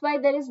 So that's why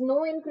there is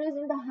no increase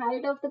in the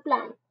height of the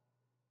plant.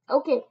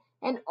 Okay,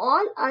 and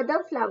all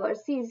other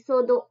flowers, see,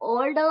 so the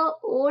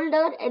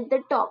older at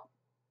the top,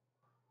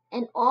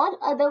 and all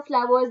other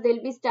flowers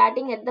they'll be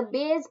starting at the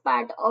base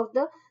part of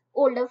the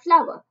older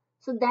flower.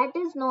 So that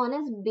is known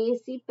as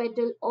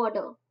basipetal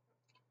order.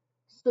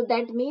 So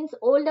that means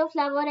older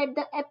flower at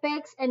the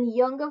apex and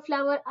younger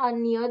flower are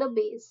near the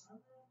base.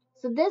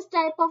 So this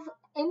type of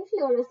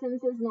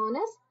inflorescence is known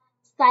as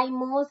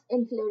cymose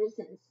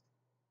inflorescence.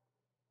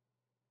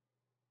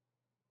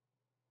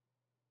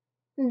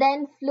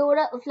 Then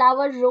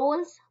flower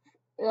rolls.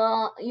 You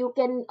are,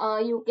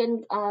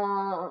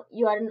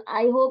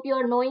 I hope you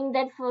are knowing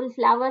that full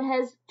flower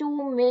has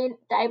two main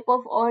type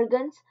of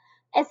organs: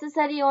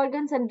 accessory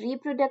organs and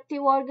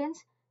reproductive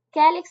organs.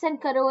 Calyx and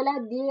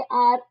corolla, they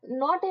are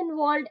not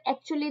involved,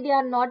 actually they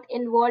are not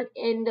involved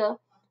in the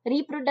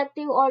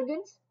reproductive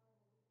organs.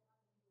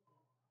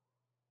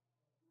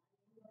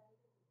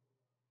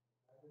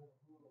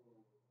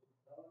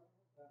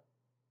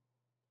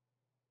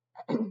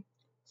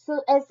 So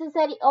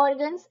accessory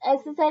organs,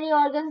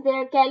 they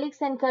are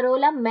calyx and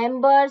corolla.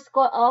 Members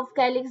of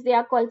calyx, they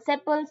are called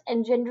sepals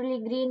and generally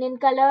green in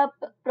color,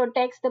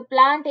 protects the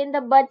plant in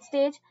the bud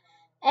stage.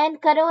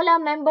 And corolla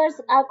members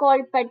are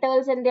called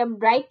petals, and they are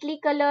brightly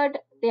colored.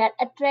 They are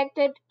attract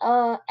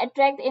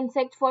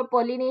insects for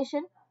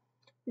pollination.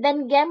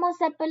 Then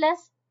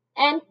gamosepalous.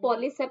 and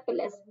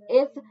polysepalous.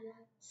 If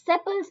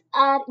sepals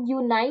are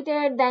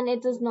united, then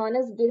it is known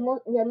as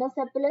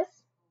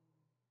gamosepalous.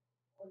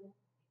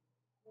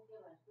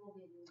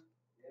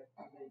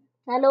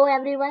 Hello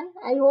everyone,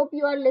 I hope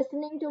you are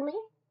listening to me.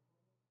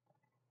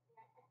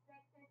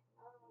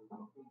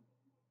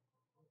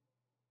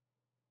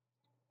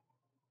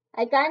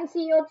 I can't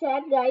see your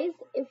chat, guys.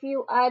 If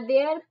you are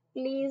there,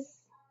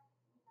 please.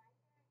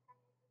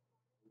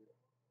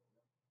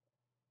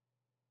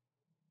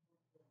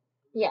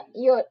 Yeah,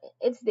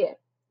 it's there.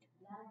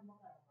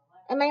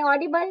 Am I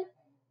audible?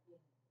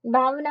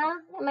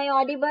 Bhavna, am I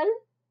audible?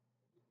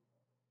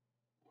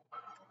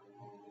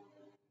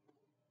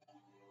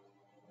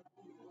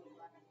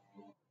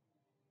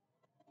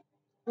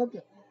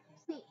 Okay.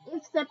 See,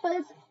 if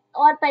sepals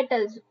or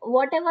petals,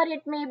 whatever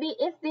it may be,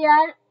 if they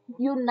are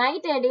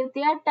united, if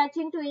they are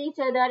touching to each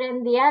other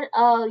and they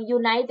are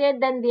united,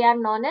 then they are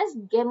known as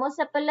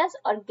gamosepalous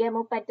or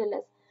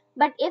gamopetalous.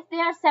 But if they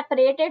are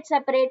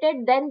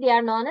separated, then they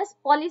are known as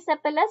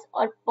polysepalous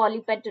or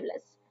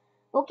polypetalous.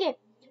 Okay.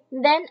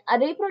 Then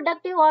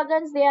reproductive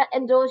organs, they are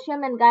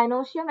androecium and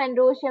gynoecium.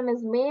 Androecium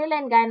is male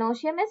and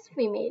gynoecium is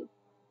female.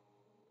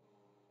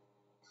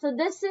 So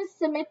this is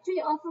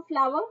symmetry of a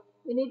flower.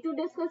 We need to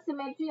discuss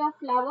symmetry of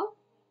flower.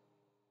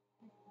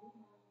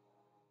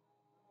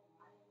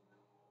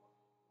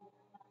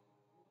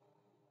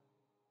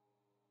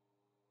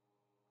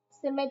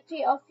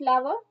 Symmetry of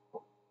flower.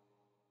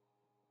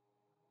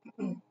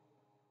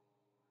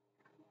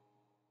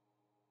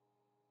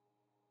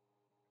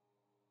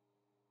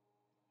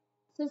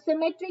 So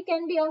symmetry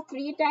can be of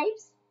three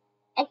types: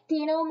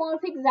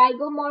 actinomorphic,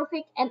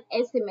 zygomorphic, and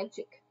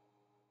asymmetric.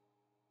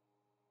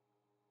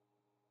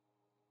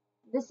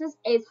 This is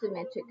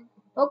asymmetric.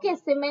 Okay,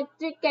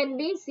 symmetric can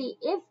be, see,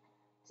 if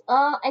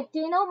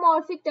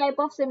actinomorphic type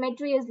of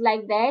symmetry is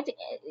like that,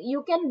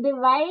 you can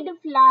divide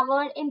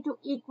flower into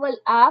equal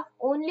half.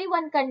 Only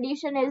one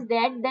condition is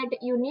that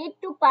you need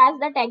to pass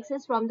the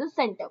axis from the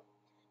center.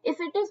 If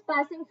it is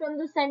passing from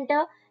the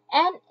center,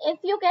 and if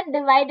you can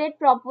divide it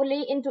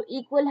properly into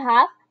equal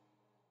half,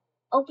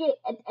 okay,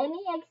 at any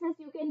axis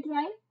you can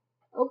try.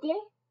 Okay,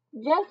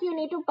 just you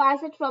need to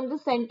pass it from the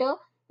center,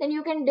 then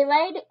you can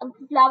divide a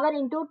flower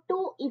into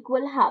two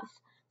equal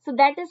halves. So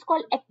that is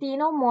called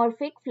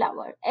actinomorphic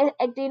flower,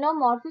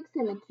 actinomorphic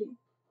symmetry.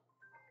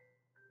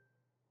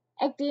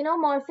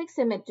 Actinomorphic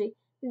symmetry.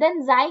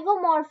 Then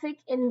zygomorphic,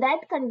 in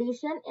that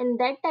condition, in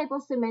that type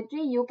of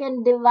symmetry, you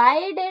can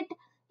divide it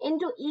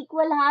into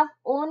equal half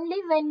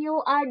only when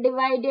you are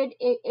divided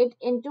it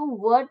into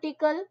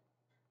vertical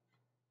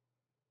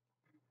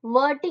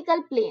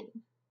plane.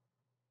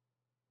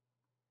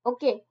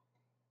 Okay,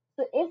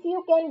 so if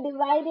you can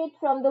divide it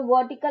from the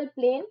vertical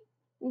plane,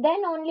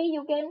 then only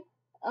you can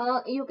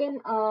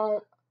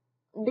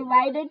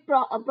divide it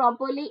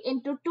properly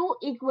into two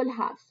equal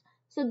halves.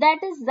 So that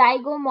is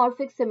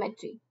zygomorphic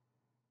symmetry.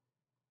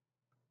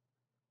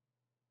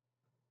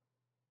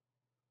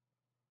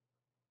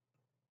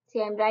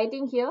 See, I'm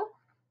writing here.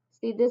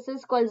 See, this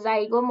is called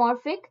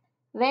zygomorphic,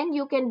 when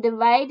you can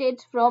divide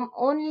it from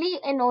only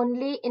and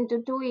only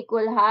into two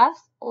equal halves,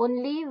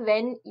 only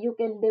when you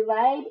can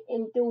divide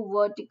into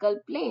vertical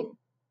plane.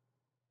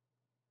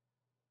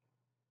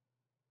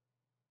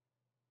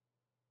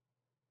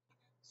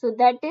 So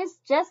that is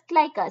just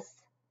like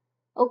us.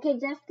 Okay,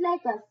 just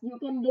like us, you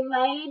can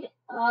divide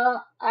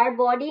our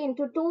body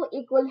into two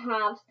equal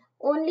halves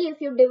only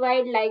if you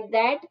divide like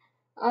that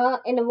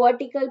in a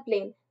vertical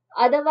plane.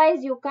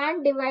 Otherwise, you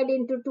can't divide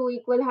into two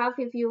equal half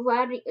if you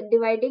are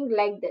dividing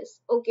like this.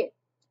 Okay,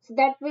 so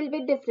that will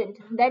be different.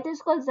 That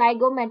is called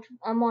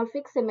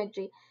zygomorphic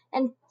symmetry.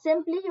 And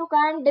simply you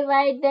can't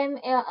divide them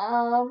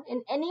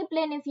in any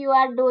plane if you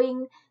are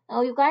doing.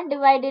 You can't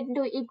divide it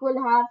into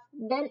equal half.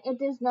 Then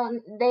it is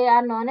they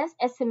are known as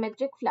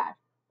asymmetric flower.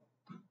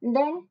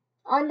 Then,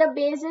 on the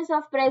basis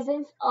of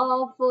presence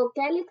of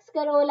calyx,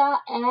 corolla,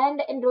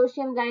 and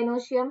androecium,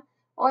 gynoecium,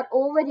 or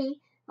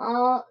ovary,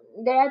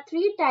 there are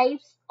three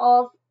types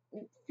of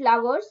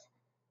flowers.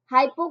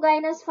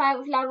 Hypogynous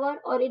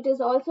flower, or it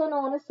is also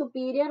known as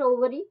superior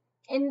ovary.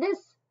 In this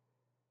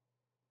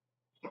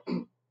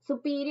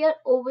superior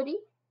ovary,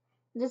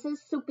 this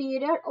is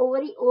superior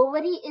ovary.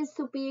 Ovary is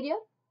superior.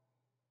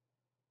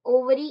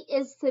 Ovary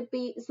is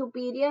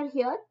superior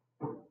here.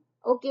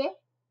 Okay.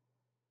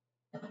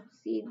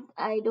 See,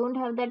 I don't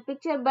have that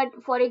picture,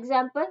 but for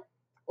example,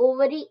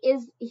 ovary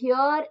is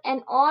here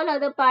and all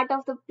other part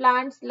of the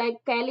plants like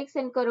calyx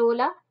and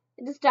corolla,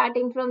 it is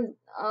starting from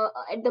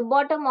at the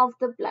bottom of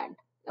the plant.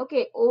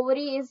 Okay,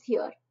 ovary is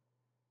here.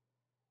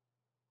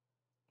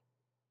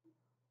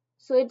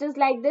 So it is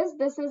like this.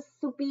 This is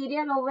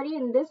superior ovary,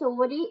 and this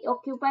ovary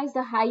occupies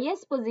the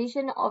highest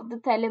position of the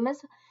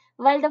thalamus,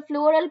 while the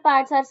floral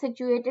parts are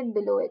situated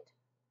below it.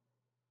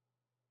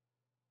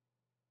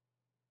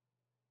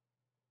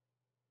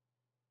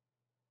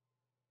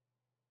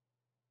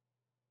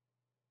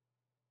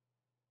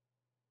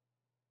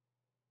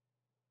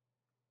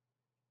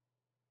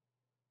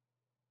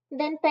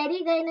 Then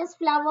perigynous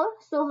flower,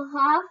 so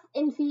half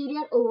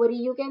inferior ovary.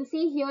 You can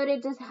see here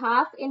it is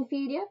half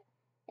inferior.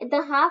 At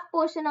the half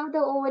portion of the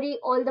ovary,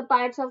 all the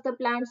parts of the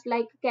plants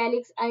like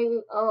calyx,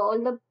 all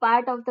the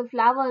part of the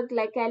flower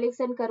like calyx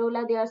and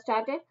corolla, they are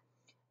started.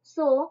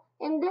 So,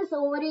 in this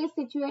ovary is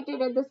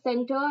situated at the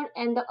center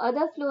and the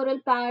other floral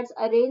parts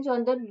arranged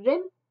on the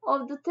rim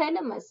of the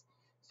thalamus.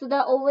 So,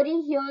 the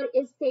ovary here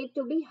is said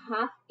to be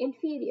half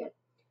inferior.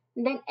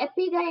 Then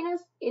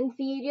epigynous,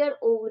 inferior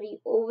ovary.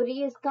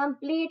 Ovary is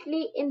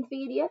completely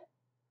inferior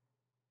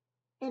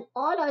and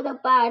all other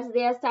parts,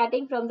 they are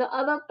starting from the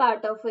above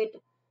part of it.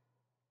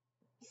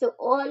 So,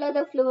 all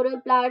other floral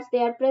parts,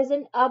 they are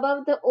present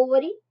above the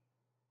ovary.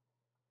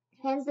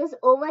 Hence, this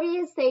ovary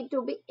is said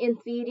to be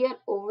inferior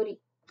ovary.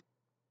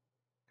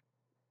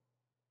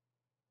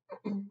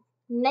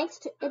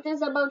 Next, it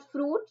is about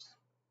fruits.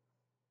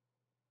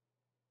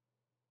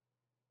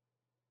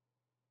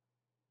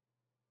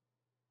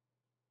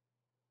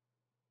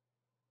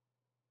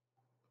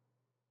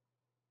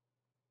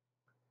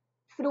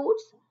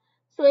 Fruits.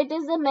 So it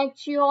is a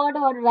matured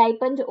or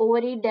ripened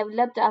ovary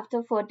developed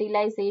after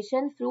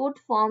fertilization. Fruit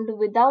formed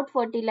without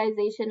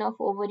fertilization of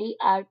ovary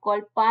are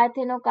called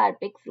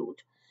parthenocarpic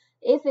fruit.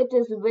 If it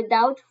is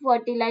without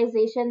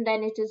fertilization,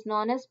 then it is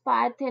known as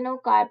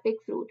parthenocarpic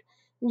fruit.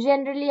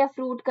 Generally, a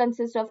fruit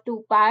consists of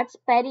two parts,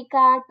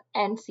 pericarp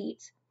and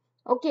seeds.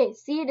 Okay,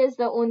 seed is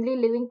the only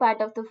living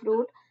part of the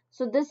fruit.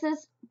 So this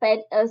is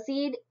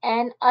seed,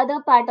 and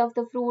other part of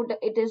the fruit,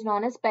 it is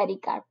known as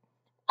pericarp.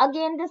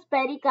 Again, this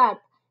pericarp,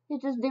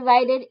 it is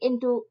divided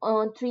into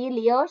three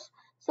layers.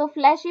 So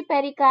fleshy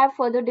pericarp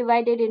further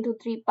divided into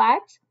three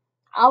parts.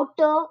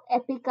 Outer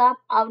epicarp,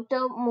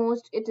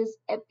 outermost it is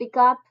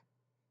epicarp,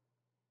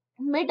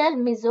 middle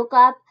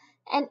mesocarp,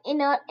 and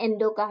inner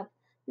endocarp.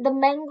 The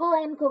mango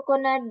and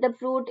coconut, the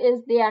fruit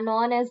is, they are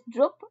known as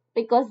drupe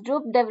because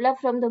drupe develop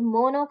from the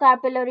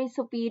monocarpellary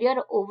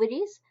superior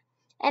ovaries.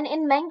 And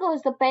in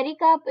mangoes, the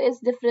pericarp is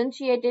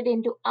differentiated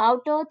into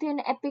outer thin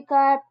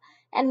epicarp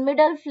and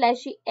middle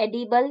fleshy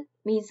edible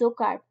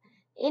mesocarp,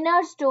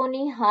 inner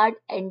stony hard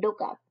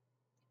endocarp.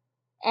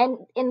 And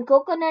in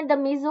coconut, the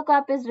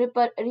mesocarp is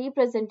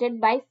represented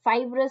by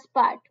fibrous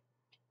part.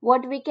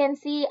 What we can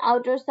see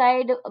outer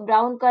side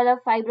brown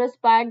color fibrous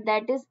part,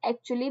 that is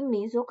actually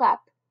mesocarp.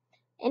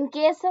 In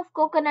case of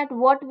coconut,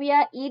 what we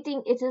are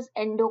eating, it is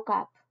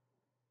endocarp.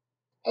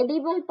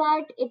 Edible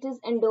part, it is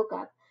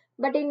endocarp.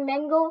 But in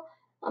mango,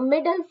 a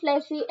middle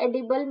fleshy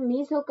edible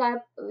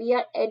mesocarp, we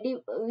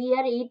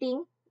are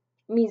eating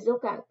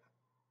mesocarp.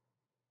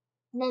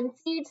 Then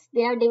seeds,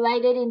 they are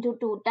divided into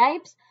two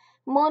types,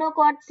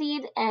 monocot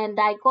seed and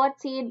dicot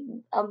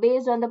seed,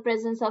 based on the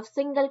presence of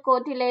single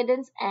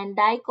cotyledons and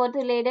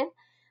dicotyledon.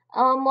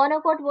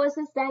 Monocot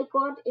versus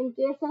dicot, in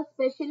case of,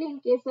 especially in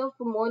case of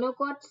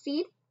monocot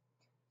seed,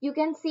 you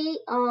can see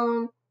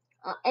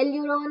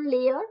alluron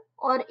layer,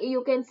 or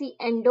you can see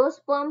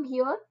endosperm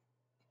here.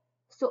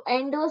 So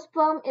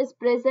endosperm is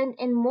present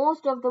in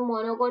most of the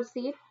monocot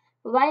seed,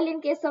 while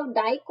in case of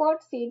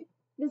dicot seed,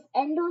 this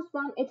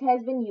endosperm, it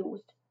has been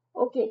used.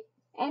 Okay,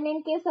 and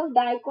in case of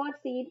dicot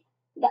seed,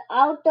 the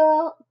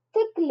outer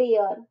thick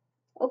layer,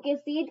 okay,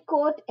 seed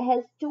coat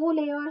has two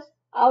layers,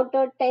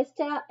 outer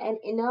testa and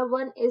inner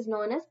one is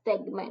known as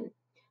tegmen.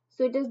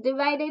 So it is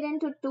divided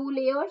into two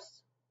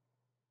layers,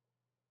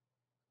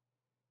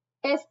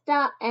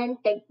 testa and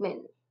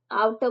tegmen.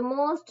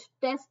 Outermost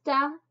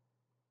testa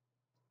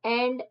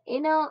and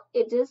inner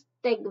it is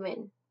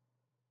tegmen.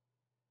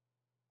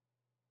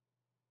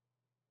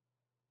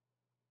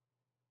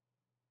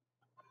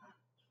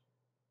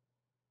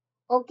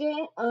 Okay,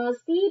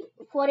 seed,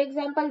 for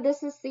example,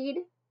 this is seed.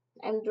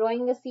 I'm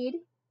drawing a seed.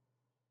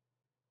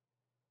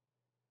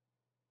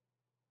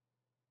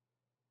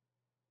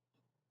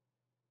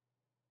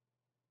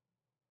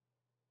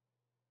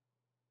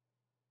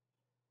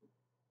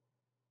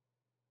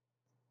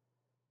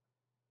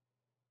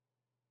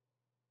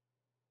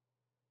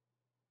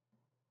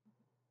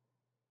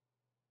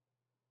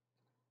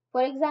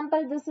 For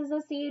example, this is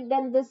a seed,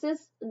 then this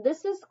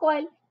is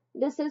called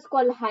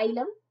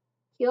hilum.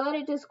 Here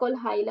it is called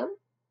hilum.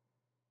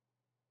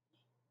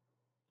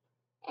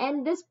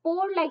 And this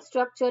pore-like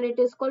structure, it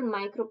is called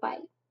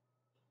micropyle.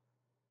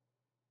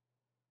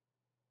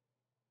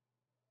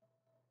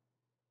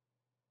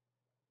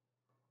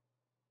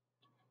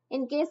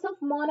 In case of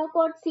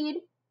monocot seed,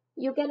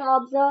 you can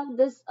observe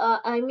this,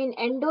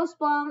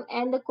 endosperm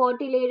and the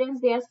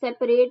cotyledons, they are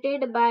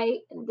separated by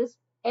this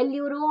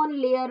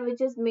alluron layer, which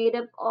is made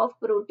up of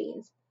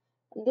proteins,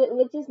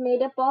 which is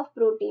made up of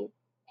protein.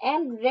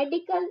 And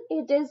radicle,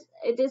 it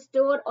is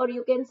stored, or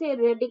you can say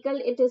radicle,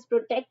 it is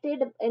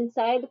protected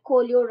inside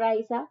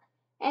coleorhiza,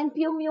 and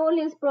plumule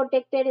is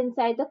protected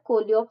inside the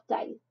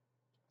coleoptile.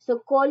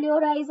 So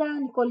coleorhiza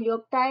and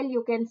coleoptile,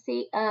 you can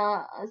see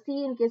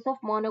in case of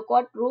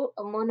monocot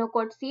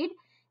seed,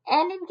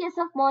 and in case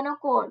of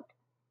monocot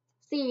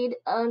seed,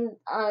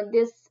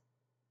 this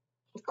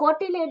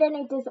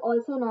cotyledon, it is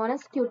also known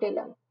as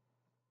scutellum.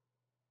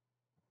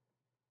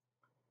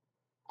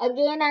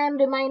 Again, I am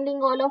reminding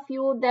all of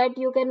you that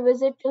you can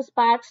visit to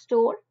Spark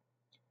store.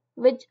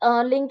 which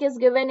link is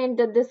given in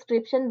the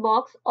description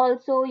box.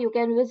 Also, you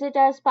can visit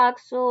our Spark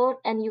store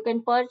and you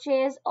can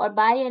purchase or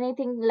buy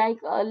anything like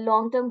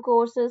long-term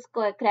courses,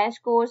 crash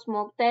course,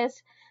 mock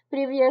test,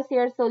 previous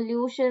year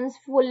solutions,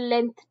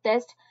 full-length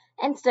test,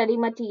 and study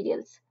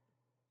materials.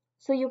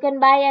 So you can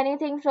buy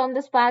anything from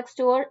the Spark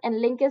store and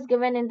link is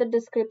given in the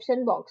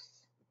description box.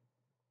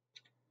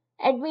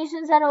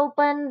 Admissions are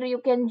open. You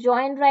can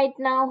join right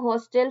now.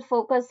 Hostel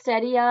focused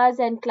study hours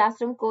and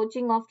classroom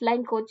coaching,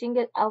 offline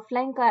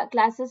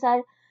classes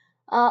are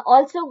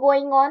also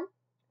going on.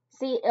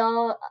 See,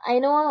 I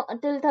know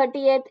till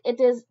 30th it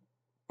is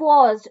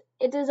paused.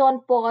 It is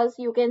on pause,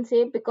 you can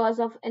say, because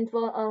of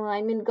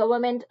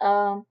government.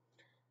 Uh,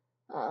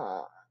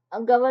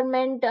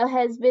 Government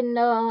has been,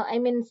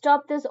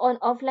 stopped this on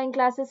offline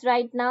classes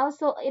right now.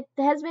 So it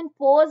has been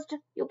paused.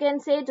 You can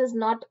say it is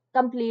not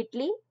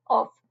completely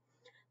off.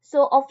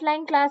 So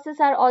offline classes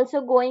are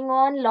also going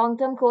on.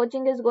 Long-term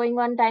coaching is going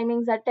on.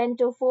 Timings are 10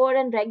 to 4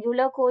 and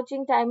regular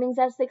coaching timings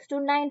are 6 to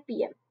 9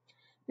 p.m.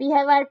 We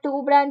have our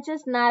two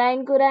branches,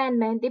 Narayanpura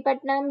and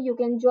Mehdipatnam. You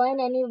can join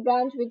any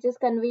branch which is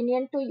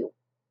convenient to you.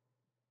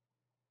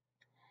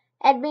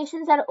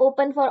 Admissions are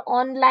open for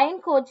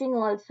online coaching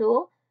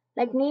also,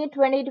 like NEET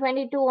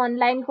 2022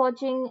 online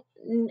coaching,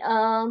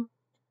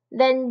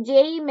 then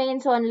JEE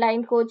Mains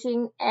online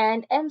coaching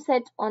and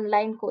EAMCET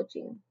online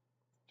coaching.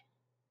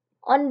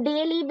 On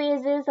daily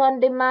basis,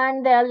 on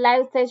demand, there are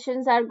live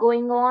sessions are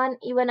going on.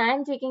 Even I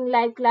am taking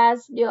live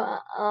class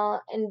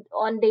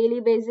on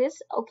daily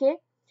basis. Okay,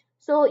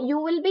 so you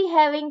will be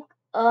having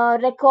a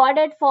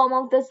recorded form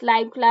of this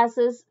live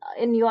classes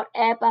in your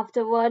app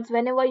afterwards.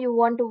 Whenever you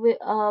want to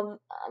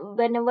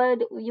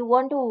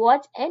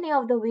watch any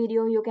of the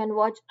video, you can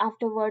watch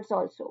afterwards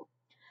also.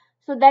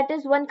 So that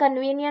is one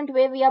convenient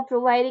way we are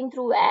providing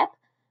through app.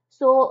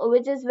 So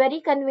which is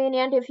very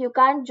convenient. If you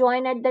can't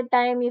join at the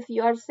time, if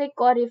you are sick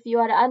or if you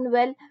are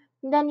unwell,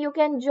 then you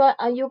can join.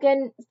 You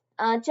can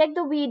check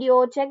the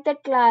video, check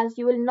that class.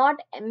 You will not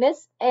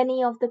miss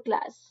any of the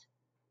class.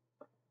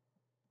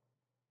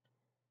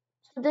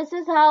 So this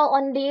is how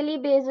on daily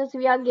basis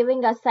we are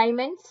giving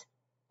assignments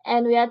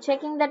and we are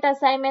checking that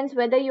assignments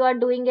whether you are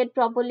doing it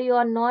properly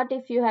or not.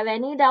 If you have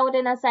any doubt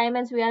in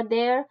assignments, we are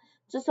there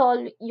to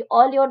solve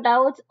all your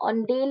doubts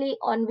on daily.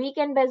 On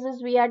weekend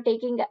basis, we are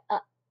taking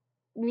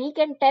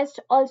weekend test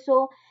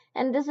also,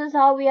 and this is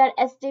how we are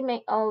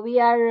estimate. We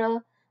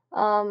are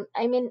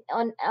I mean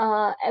on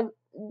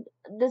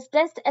this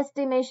test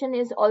estimation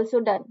is also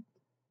done.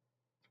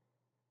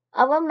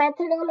 Our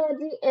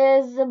methodology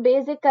is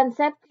basic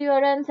concept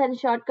clearance and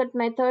shortcut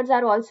methods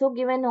are also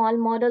given. All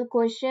model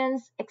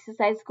questions,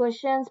 exercise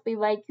questions,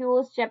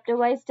 PYQs,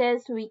 chapter-wise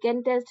test,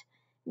 weekend test,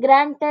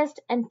 grand test,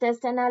 and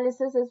test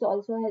analysis is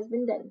also has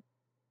been done.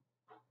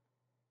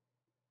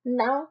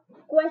 Now,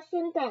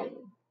 question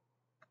time.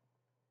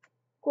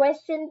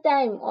 Question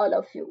time, all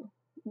of you.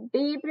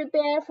 Be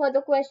prepared for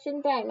the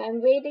question time.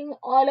 I'm waiting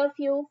all of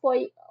you for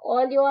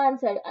all your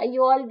answer. Are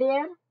you all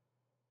there?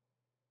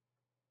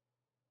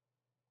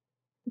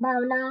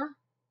 Bhavna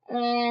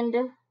and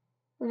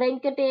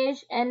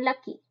Venkatesh and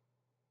Lucky.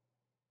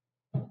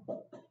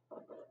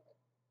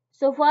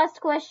 So first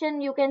question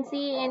you can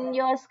see in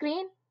your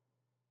screen.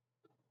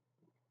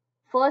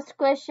 First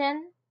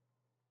question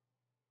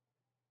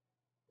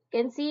you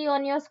can see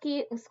on your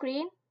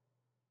screen.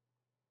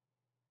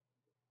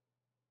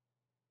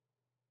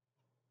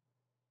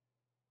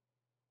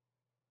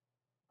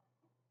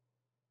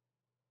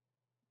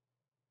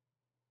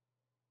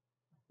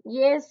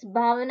 Yes,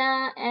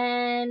 Bhavna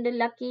and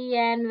Lucky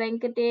and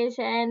Venkatesh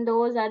and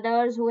those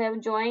others who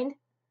have joined.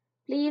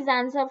 Please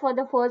answer for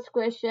the first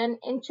question.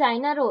 In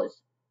China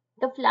rose,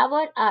 the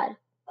flower are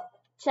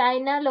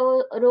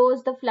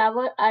rose, the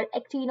flower are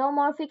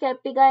actinomorphic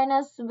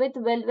epigynous with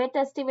velvet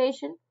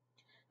estivation,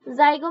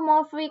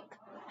 zygomorphic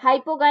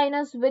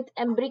hypogynous with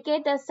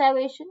imbricate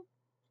estivation,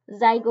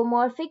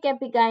 zygomorphic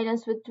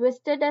epigynous with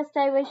twisted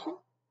estivation,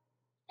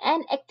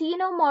 and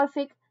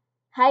actinomorphic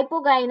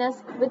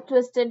hypogynous with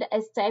twisted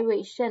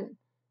estivation.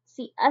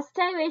 See,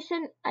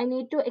 estivation, I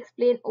need to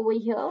explain over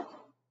here.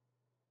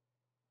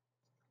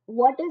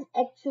 What is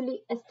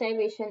actually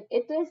estivation?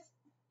 It is,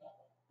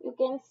 you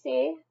can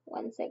say,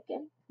 one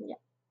second. Yeah.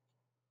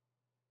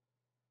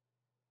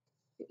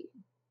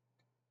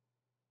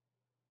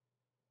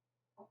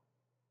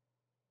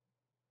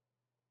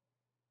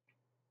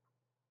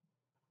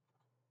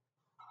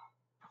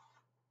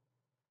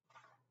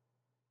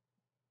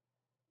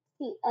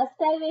 See,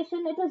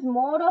 estivation, it is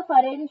mode of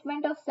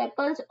arrangement of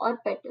sepals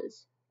or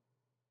petals.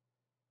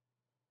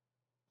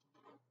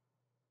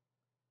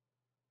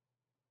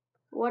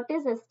 What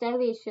is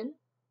estivation?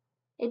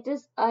 It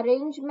is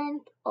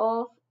arrangement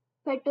of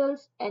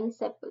petals and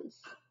sepals.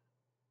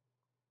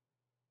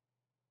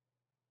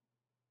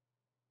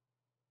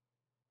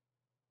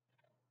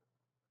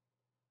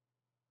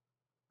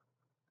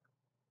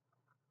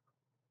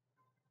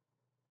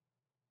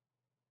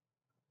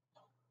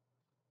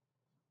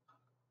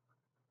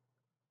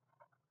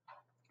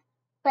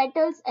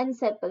 Petals and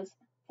sepals.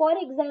 For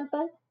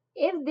example,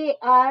 if they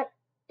are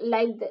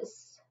like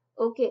this,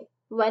 okay,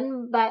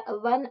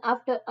 one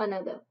after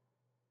another.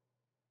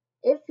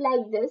 If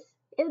like this,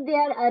 if they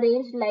are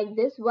arranged like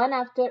this, one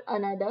after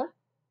another,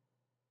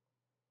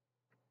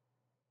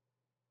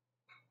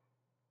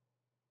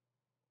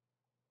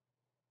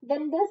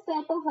 then this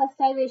type of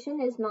aestivation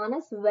is known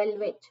as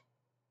velvet.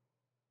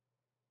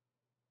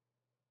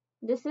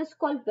 This is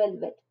called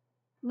velvet.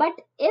 But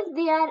if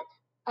they are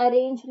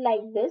arranged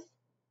like this,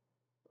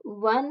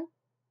 one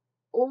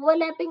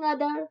overlapping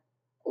other,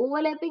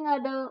 overlapping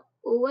other,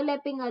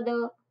 overlapping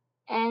other,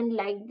 and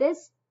like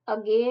this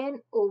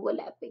again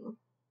overlapping.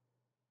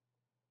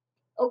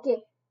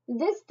 Okay,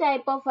 this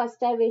type of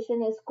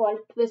aestivation is called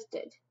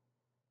twisted.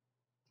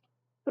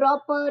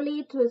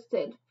 Properly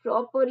twisted,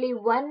 properly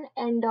one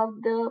end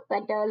of the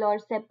petal or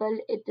sepal,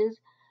 it is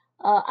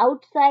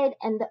outside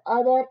and the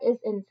other is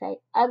inside.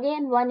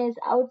 Again, one is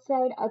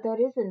outside, other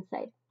is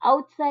inside.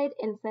 Outside,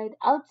 inside,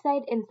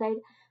 outside, inside.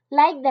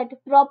 Like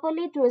that,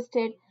 properly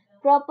twisted,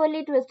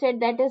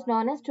 that is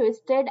known as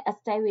twisted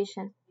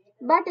aestivation.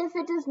 But if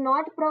it is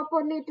not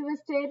properly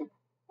twisted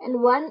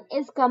and one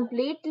is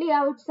completely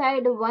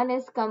outside, one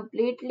is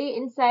completely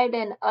inside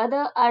and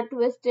other are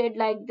twisted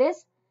like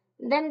this,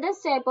 then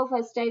this type of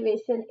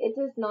aestivation, it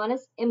is known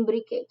as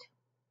imbricate.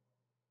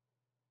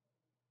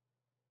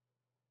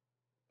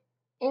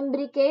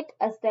 Imbricate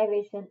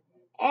aestivation.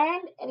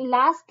 And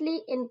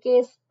lastly, in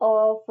case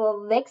of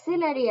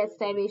vexillary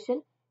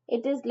aestivation,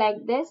 it is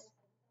like this.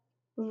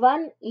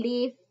 One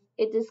leaf,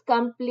 it is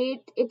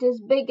complete, it is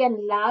big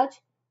and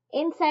large.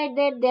 Inside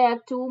that there are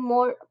two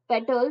more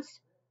petals.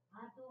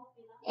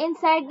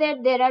 Inside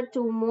that there are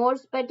two more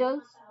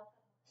petals.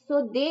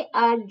 So they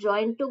are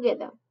joined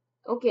together.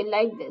 Okay,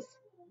 like this.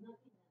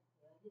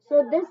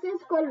 So this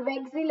is called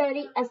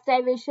vexillary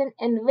aestivation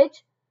in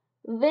which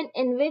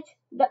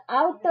the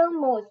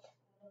outermost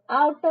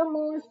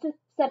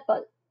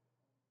sepal,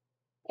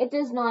 it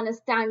is known as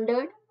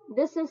standard.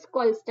 This is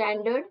called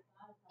standard.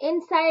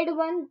 Inside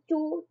one,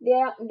 two,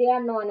 they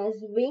are known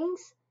as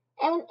wings,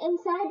 and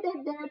inside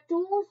that there are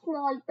two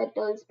small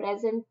petals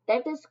present.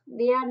 That is,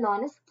 they are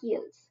known as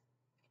scales.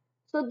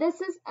 So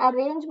this is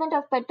arrangement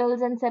of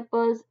petals and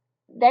sepals.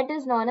 That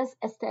is known as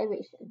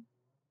aestivation.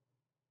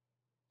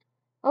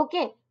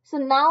 Okay, so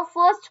now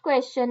first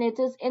question, it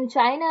is in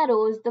China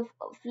rose, the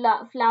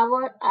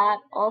flower are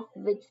of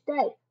which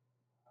type?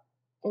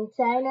 In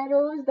China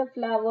rose, the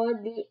flower,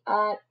 they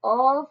are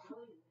of,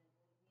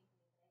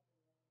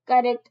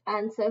 correct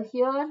answer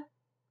here,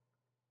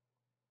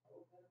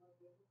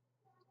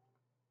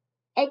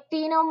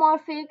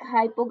 actinomorphic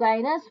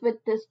hypogynous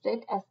with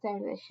twisted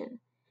aestivation.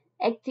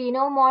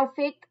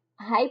 Actinomorphic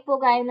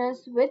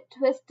hypogynous with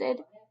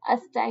twisted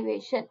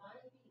aestivation.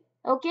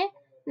 Okay,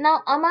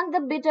 now among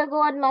the bitter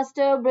gourd,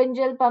 mustard,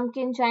 brinjal,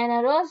 pumpkin,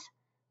 China rose,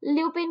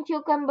 lupin,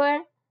 cucumber,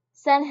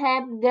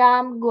 senhep,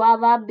 gram,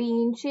 guava,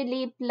 bean,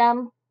 chili,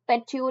 plum,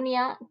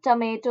 petunia,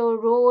 tomato,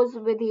 rose,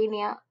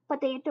 videnia,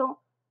 potato,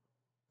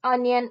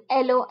 onion,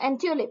 aloe, and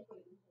tulip.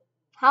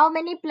 How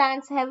many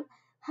plants have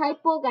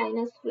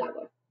hypogynous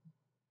flower?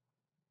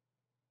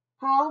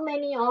 How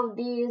many of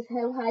these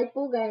have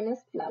hypogynous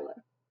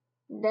flower?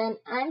 Then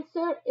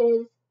answer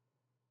is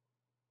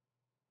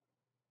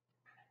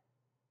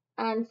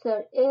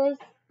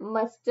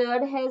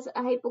mustard has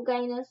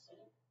hypogynous,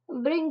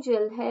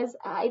 brinjal has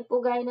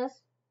hypogynous,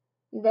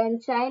 then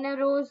China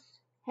rose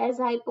has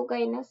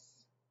hypogynous.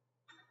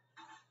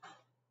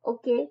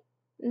 Okay,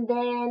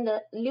 then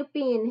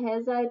lupine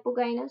has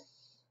hypogynous.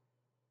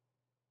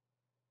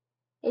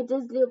 It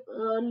is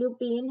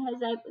lupine has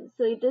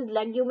so it is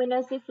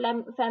Leguminaceae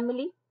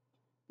family.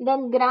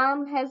 Then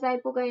gram has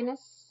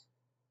hypogynous.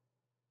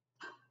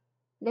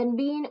 Then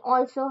bean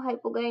also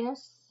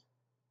hypogynous.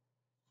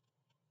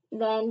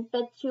 Then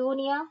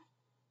petunia.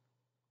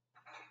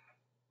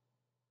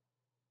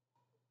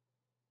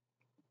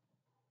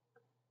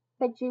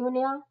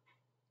 Petunia.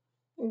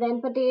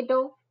 Then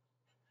potato.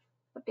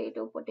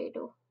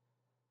 Potato.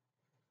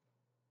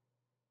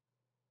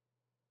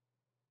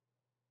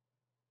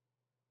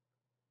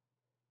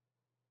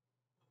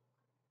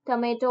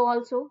 Tomato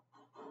also.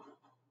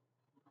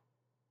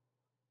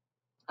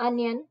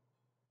 Onion.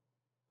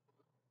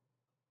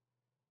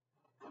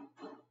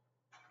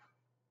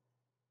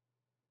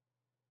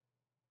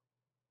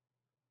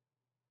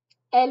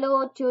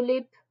 Aloe,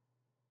 tulip.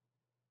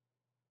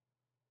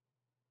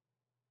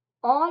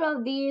 All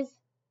of these,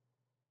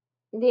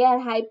 they are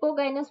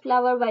hypogynous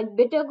flower, while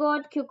bitter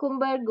gourd,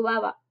 cucumber,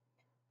 guava.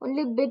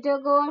 Only bitter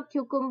gourd,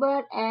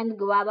 cucumber, and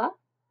guava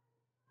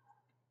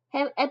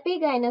have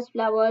epigynous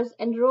flowers,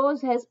 and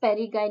rose has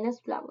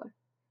perigynous flower.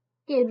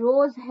 Okay, this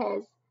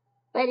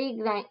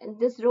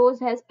rose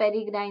has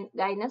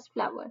perigynous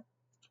flower.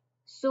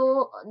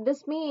 So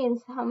this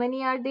means how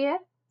many are there?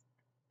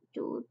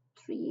 2,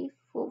 3,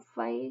 4,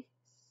 5.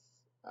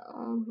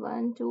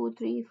 1, 2,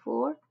 3,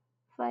 4,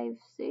 5,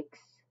 6,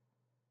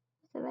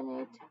 7,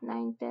 8,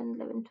 9, 10,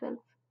 11, 12.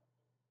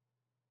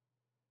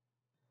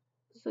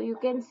 So you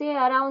can say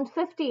around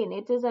 15.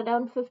 It is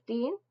around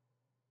 15.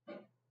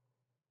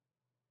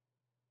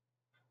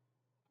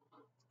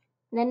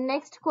 Then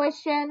next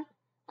question.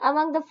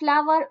 Among the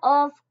flower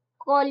of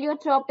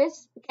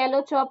Coleotropius,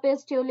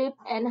 Calotropis, tulip,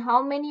 and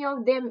how many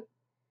of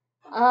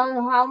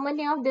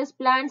these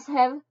plants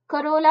have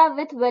corolla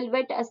with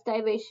velvet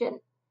aestivation?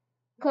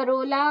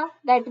 Corolla,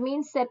 that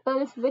means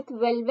sepals with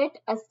velvet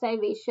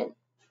aestivation.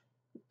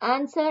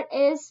 Answer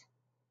is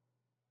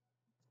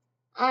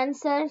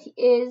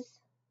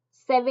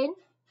 7.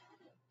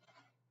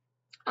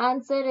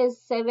 Answer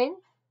is 7.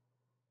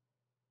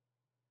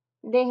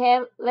 They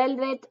have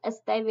velvet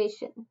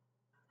aestivation.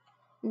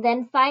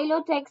 Then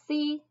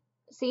phyllotaxy.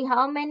 See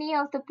how many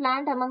of the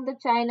plant among the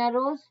China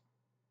rose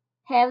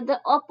have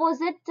the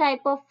opposite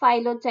type of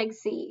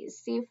phyllotaxy.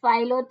 See,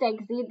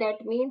 phyllotaxy,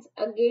 that means,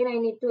 again I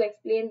need to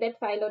explain that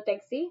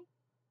phyllotaxy.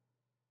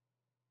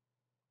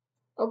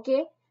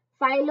 Okay,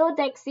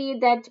 phyllotaxy,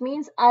 that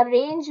means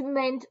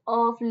arrangement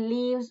of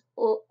leaves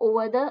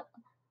over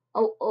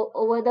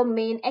the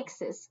main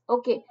axis.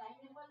 Okay,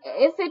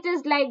 if it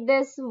is like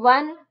this,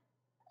 one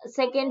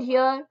second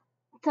here,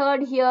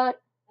 third here,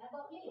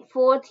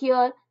 fourth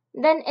here,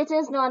 then it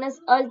is known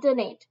as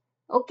alternate.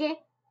 Okay,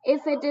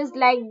 if it is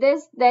like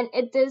this, then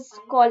it is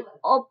called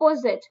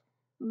opposite.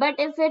 But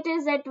if it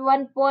is at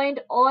one point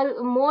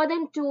all more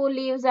than two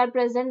leaves are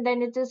present,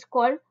 then it is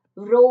called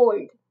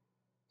rolled.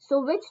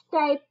 So which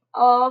type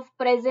of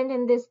present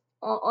in this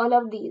all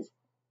of these?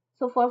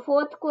 So for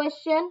fourth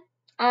question,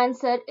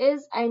 answer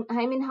is, I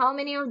mean how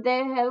many of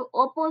them have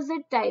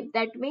opposite type?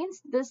 That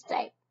means this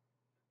type.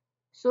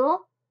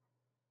 So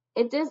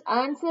it is,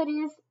 answer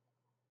is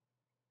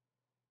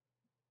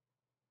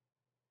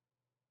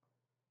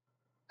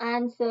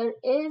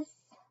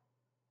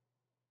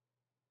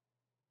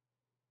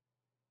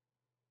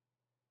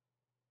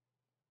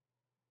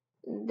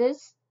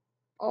this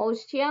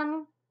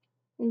Ostium,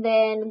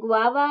 then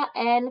Guava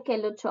and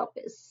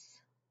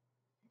Calotropis.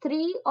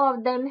 Three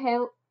of them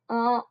have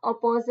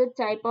opposite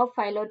type of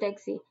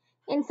phyllotaxy.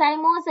 In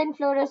cymose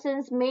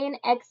inflorescence, main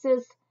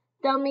axis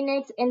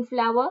terminates in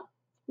flower.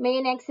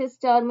 Main axis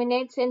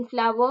terminates in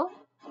flower.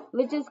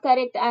 Which is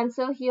correct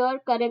answer here?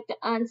 Correct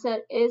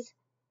answer is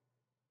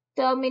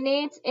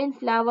terminates in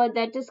flower.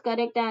 That is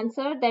correct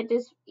answer. That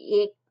is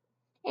A.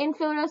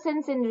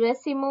 Inflorescence in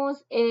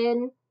racemose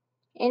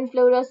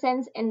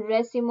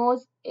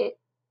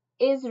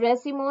is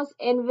racemose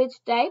in which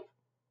type?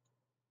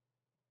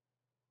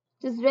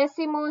 It is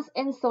racemose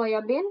in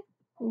soybean.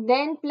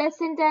 Then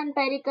placenta and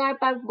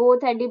pericarp are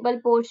both edible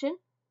portion.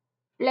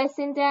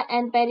 Placenta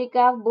and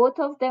pericarp, both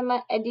of them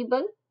are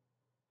edible.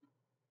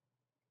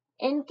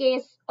 In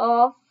case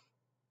of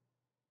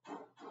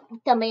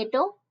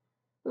tomato,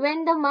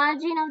 when the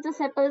margin of the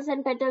sepals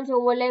and petals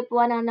overlap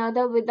one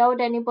another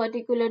without any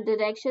particular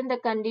direction, the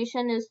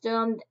condition is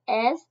termed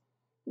as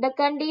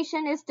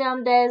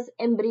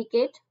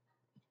imbricate.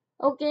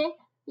 Okay,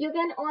 you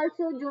can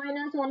also join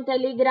us on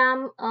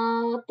Telegram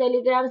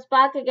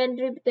Spark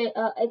Academy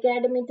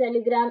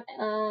Telegram.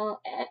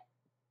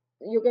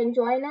 You can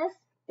join us.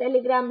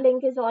 Telegram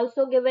link is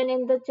also given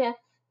in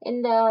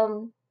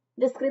the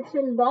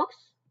description box.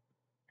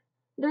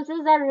 This is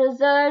the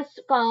results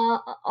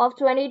of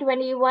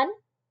 2021.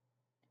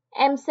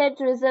 EAMCET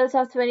results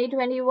of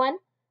 2021.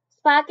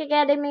 Spark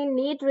Academy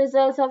NEET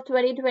results of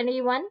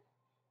 2021.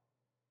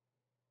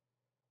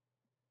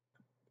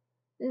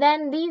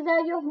 Then these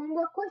are your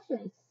homework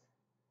questions.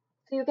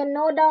 So you can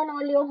note down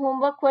all your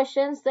homework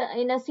questions.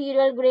 In a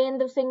cereal grain,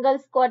 the single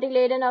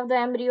cotyledon of the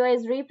embryo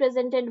is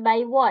represented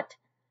by what?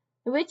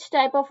 Which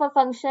type of a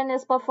function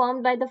is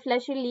performed by the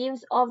fleshy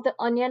leaves of the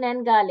onion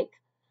and garlic?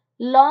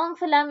 Long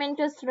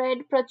filamentous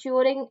thread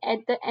protruding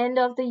at the end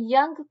of the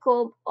young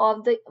cob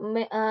of the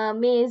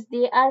maize.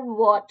 They are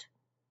what?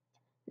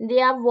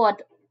 They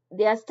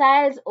are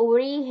styles,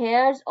 ovary,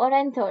 hairs, or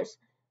anthers.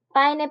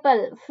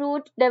 Pineapple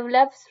fruit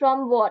develops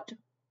from what?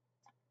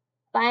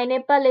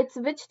 Pineapple, it's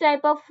which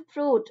type of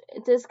fruit?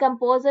 It is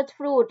composite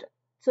fruit.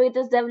 So it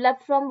is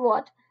developed from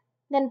what?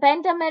 Then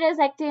pentamerous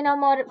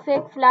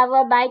actinomorphic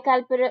flower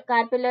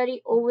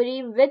bicarpellary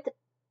ovary with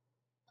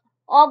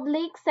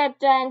oblique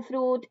septa and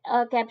fruit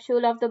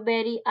capsule of the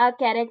berry are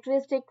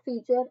characteristic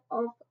feature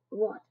of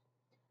what?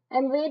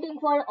 I'm waiting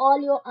for all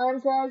your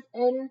answers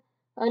in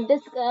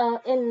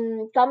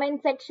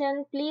comment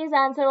section. Please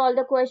answer all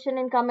the question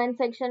in comment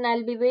section.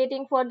 I'll be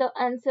waiting for the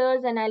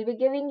answers and I'll be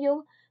giving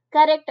you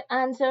correct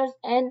answers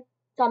in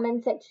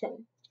comment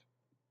section.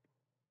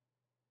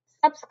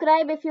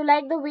 Subscribe if you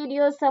like the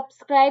video.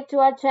 Subscribe to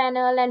our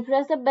channel and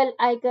press the bell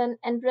icon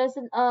and press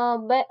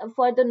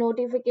for the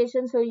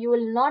notification so you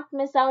will not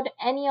miss out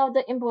any of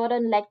the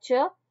important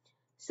lecture.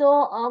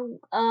 So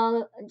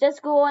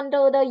just go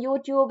onto the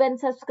YouTube and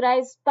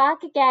subscribe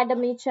Spark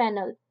Academy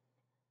channel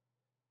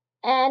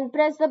and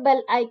press the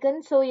bell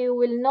icon so you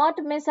will not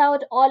miss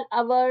out all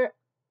our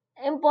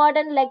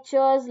important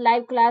lectures,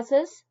 live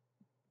classes.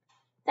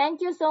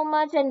 Thank you so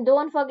much and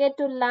don't forget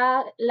to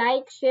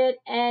like, share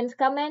and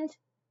comment.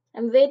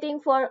 I'm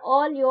waiting for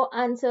all your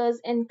answers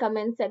in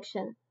comment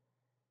section.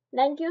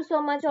 Thank you so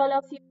much all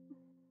of you.